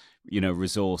for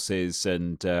resources,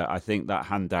 and I think that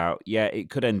handout, it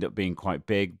could end up being quite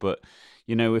big, but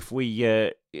if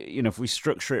we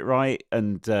structure it right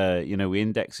and we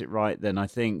index it right, then I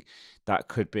think that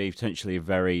could be potentially a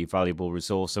very valuable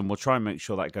resource, and we'll try and make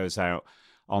sure that goes out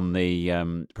on the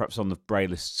perhaps on the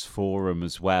Braillists forum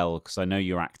as well, because I know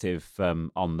you're active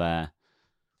on there.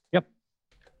 Yep.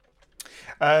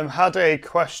 Had a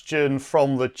question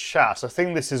from the chat. I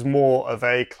think this is more of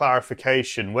a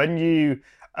clarification. When you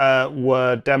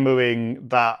were demoing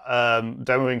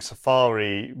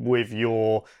Safari with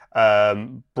your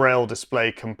Braille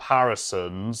display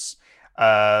comparisons,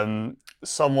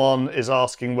 someone is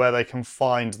asking where they can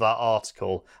find that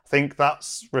article. I think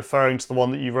that's referring to the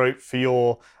one that you wrote for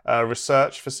your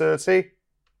research facility.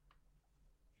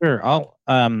 Sure, I'll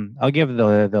give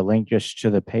the link just to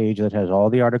the page that has all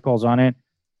the articles on it,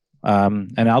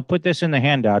 and I'll put this in the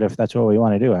handout if that's what we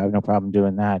want to do. I have no problem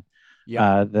doing that.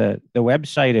 Yeah. The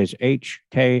website is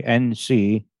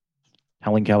HKNC,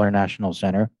 Helen Keller National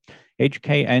Center,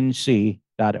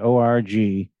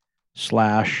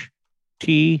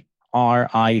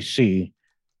 hknc.org/TRIC.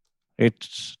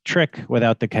 It's trick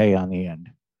without the K on the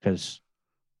end, because,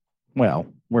 well,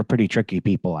 we're pretty tricky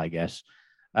people, I guess.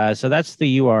 So that's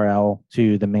the URL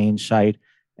to the main site,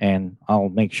 and I'll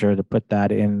make sure to put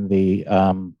that in the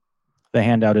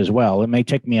handout as well. It may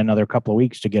take me another couple of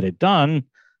weeks to get it done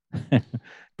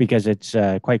because it's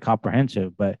quite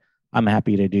comprehensive, but I'm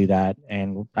happy to do that.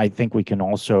 And I think we can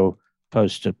also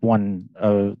post one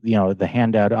the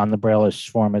handout on the Braillists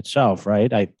forum itself,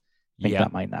 right? I think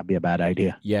that might not be a bad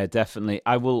idea. Yeah, definitely.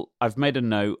 I've made a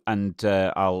note, and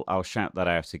I'll shout that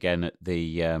out again at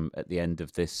the end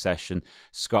of this session.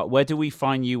 Scott, where do we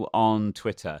find you on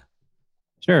Twitter?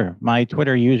 Sure. My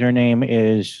Twitter username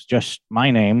is just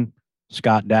my name,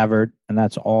 Scott Davert, and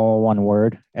that's all one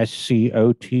word,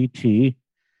 SCOTTDAV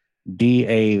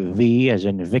as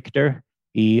in Victor,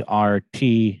 ERT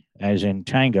as in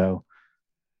Tango.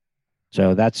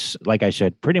 So that's, like I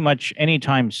said, pretty much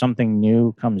anytime something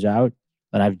new comes out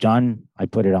that I've done, I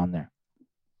put it on there.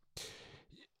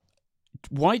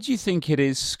 Why do you think it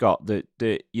is, Scott, that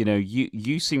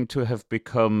you seem to have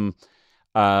become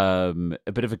a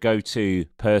bit of a go-to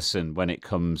person when it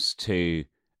comes to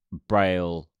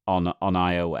Braille on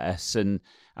iOS? And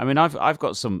I mean, I've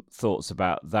got some thoughts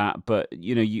about that, but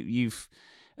you've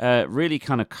really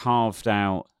kind of carved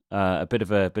out a bit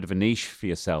of a niche for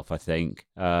yourself, I think,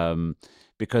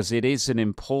 because it is an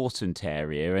important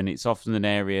area, and it's often an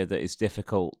area that is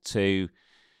difficult to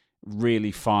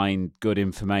really find good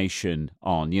information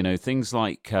on. Things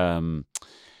like the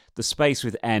the space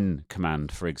with N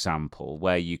command, for example,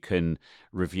 where you can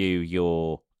review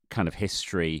your kind of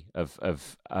history of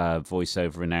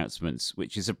voiceover announcements,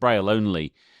 which is a Braille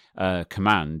only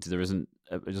command. It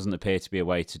doesn't appear to be a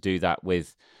way to do that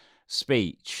with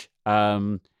speech.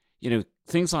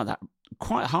 Things like that,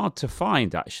 quite hard to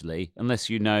find actually,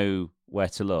 unless you know where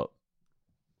to look.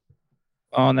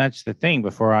 Oh, and that's the thing.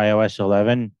 Before iOS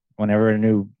 11, whenever a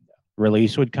new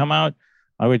release would come out,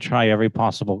 I would try every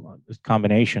possible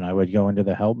combination. I would go into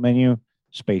the help menu,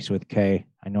 space with K.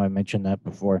 I know I mentioned that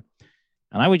before.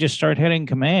 And I would just start hitting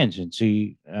commands and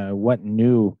see what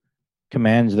new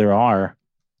commands there are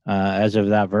as of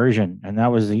that version. And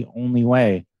that was the only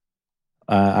way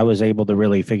I was able to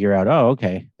really figure out, oh,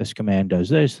 okay, this command does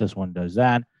this one does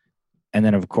that. And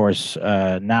then, of course,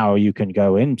 now you can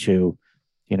go into,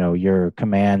 your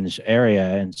commands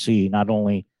area and see not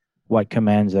only what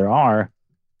commands there are,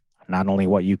 not only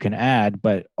what you can add,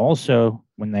 but also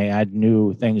when they add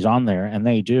new things on there, and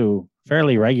they do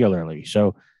fairly regularly.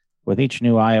 So with each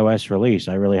new iOS release,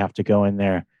 I really have to go in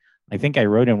there. I think I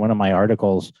wrote in one of my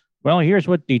articles, well, here's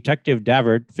what Detective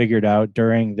Davert figured out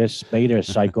during this beta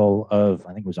cycle of,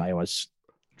 I think it was iOS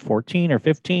 14 or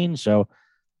 15. So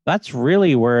that's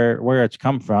really where it's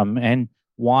come from. And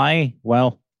why?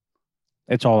 Well,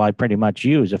 it's all I pretty much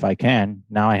use if I can.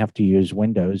 Now I have to use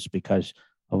Windows because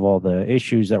of all the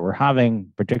issues that we're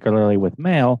having, particularly with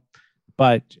mail.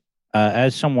 But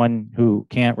as someone who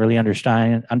can't really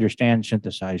understand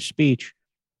synthesized speech,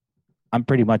 I'm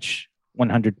pretty much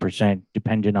 100%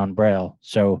 dependent on Braille.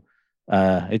 So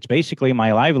it's basically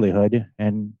my livelihood.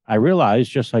 And I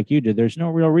realized, just like you did, there's no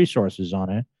real resources on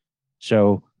it.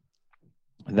 So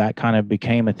that kind of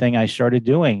became a thing I started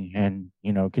doing and,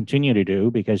 continue to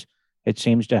do because it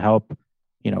seems to help,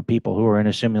 people who are in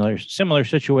a similar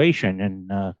situation.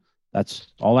 And that's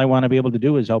all I want to be able to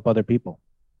do is help other people.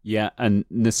 Yeah, and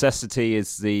necessity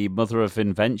is the mother of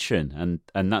invention,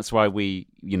 and that's why we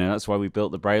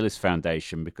built the Brailleist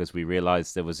Foundation, because we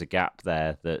realized there was a gap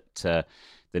there, that there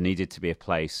needed to be a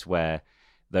place where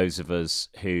those of us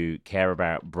who care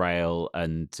about Braille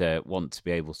and want to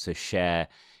be able to share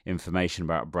information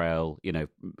about Braille,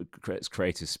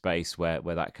 create a space where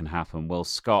that can happen. Well,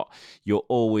 Scott, you're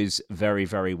always very,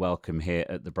 very welcome here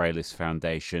at the Brailleist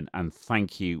Foundation, and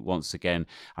thank you once again.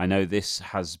 I know this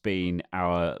has been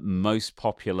our most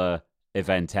popular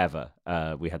event ever.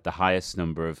 We had the highest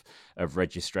number of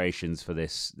registrations for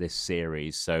this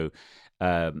series, so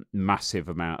massive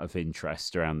amount of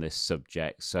interest around this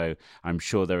subject. So I'm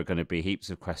sure there are going to be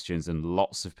heaps of questions and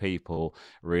lots of people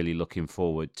really looking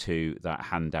forward to that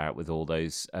handout with all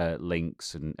those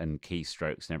links and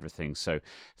keystrokes and everything. So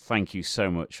thank you so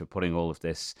much for putting all of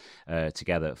this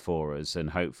together for us, and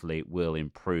hopefully it will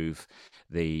improve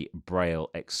the Braille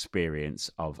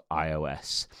experience of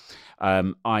iOS.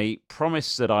 I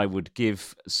promised that I would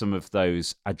give some of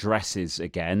those addresses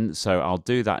again, so I'll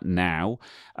do that now.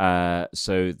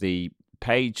 So the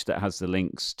page that has the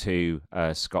links to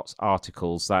Scott's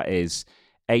articles, that is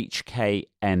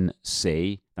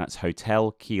HKNC, that's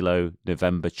Hotel Kilo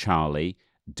November Charlie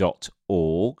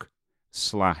 .org/trick,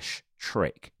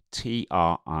 TRIC.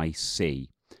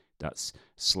 That's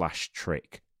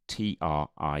 /trick,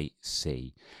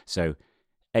 TRIC. So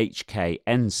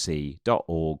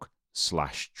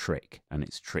hknc.org/trick, and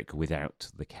it's trick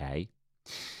without the K.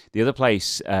 The other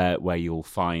place where you'll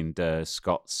find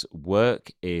Scott's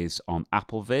work is on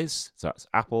AppleVis, so that's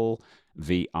applevis.org.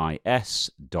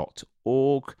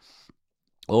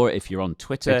 Or if you're on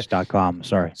Twitter... Twitch.com,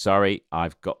 sorry. Sorry,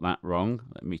 I've got that wrong.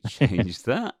 Let me change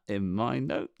that in my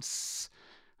notes.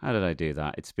 How did I do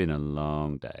that? It's been a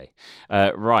long day.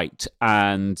 Right,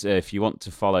 and if you want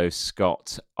to follow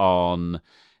Scott on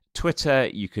Twitter,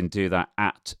 you can do that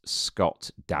at Scott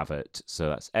Davert. So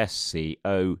that's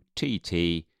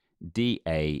SCOTTDAVERT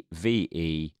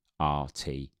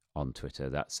on Twitter.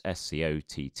 That's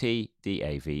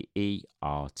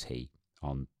SCOTTDAVERT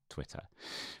on Twitter.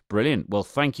 Brilliant. Well,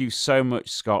 thank you so much,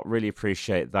 Scott. Really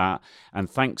appreciate that. And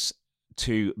thanks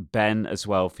to Ben as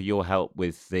well for your help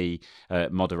with the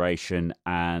moderation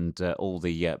and all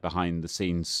the behind the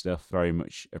scenes stuff. Very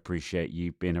much appreciate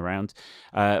you being around.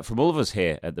 From all of us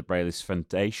here at the Brailleist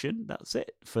Foundation, that's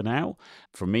it for now.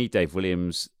 From me, Dave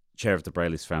Williams, chair of the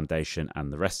Brailleist Foundation,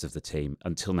 and the rest of the team,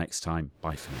 until next time,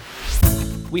 bye for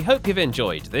now. We hope you've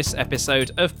enjoyed this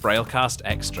episode of Braillecast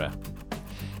Extra.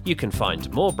 You can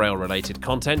find more Braille-related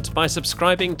content by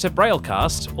subscribing to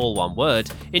Braillecast, all one word,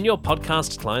 in your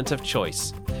podcast client of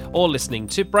choice, or listening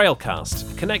to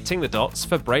Braillecast, connecting the dots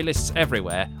for Braillists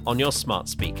everywhere on your smart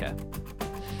speaker.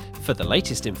 For the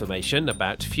latest information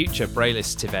about future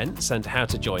Braillists events and how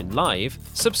to join live,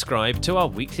 subscribe to our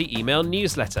weekly email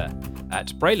newsletter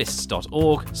at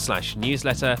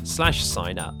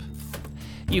braillists.org/newsletter/sign up.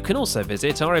 You can also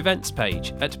visit our events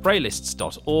page at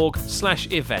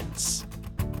braillists.org/events.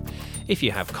 If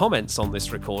you have comments on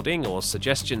this recording or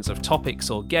suggestions of topics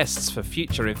or guests for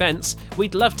future events,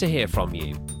 we'd love to hear from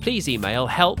you. Please email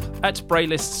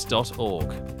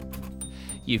help@braillists.org.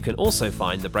 You can also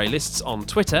find the Braillists on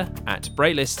Twitter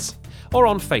 @Braillists or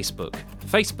on Facebook,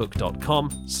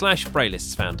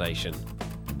 facebook.com/Braillists Foundation.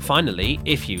 Finally,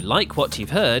 if you like what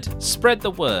you've heard, spread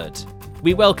the word.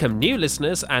 We welcome new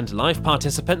listeners and live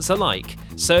participants alike,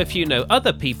 so if you know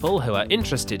other people who are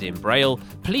interested in Braille,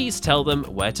 please tell them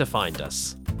where to find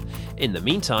us. In the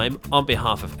meantime, on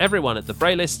behalf of everyone at the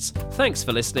Braillists, thanks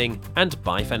for listening and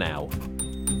bye for now.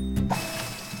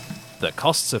 The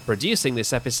costs of producing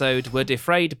this episode were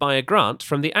defrayed by a grant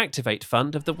from the Activate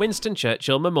Fund of the Winston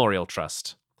Churchill Memorial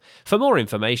Trust. For more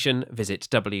information, visit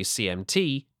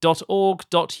wcmt.org.uk.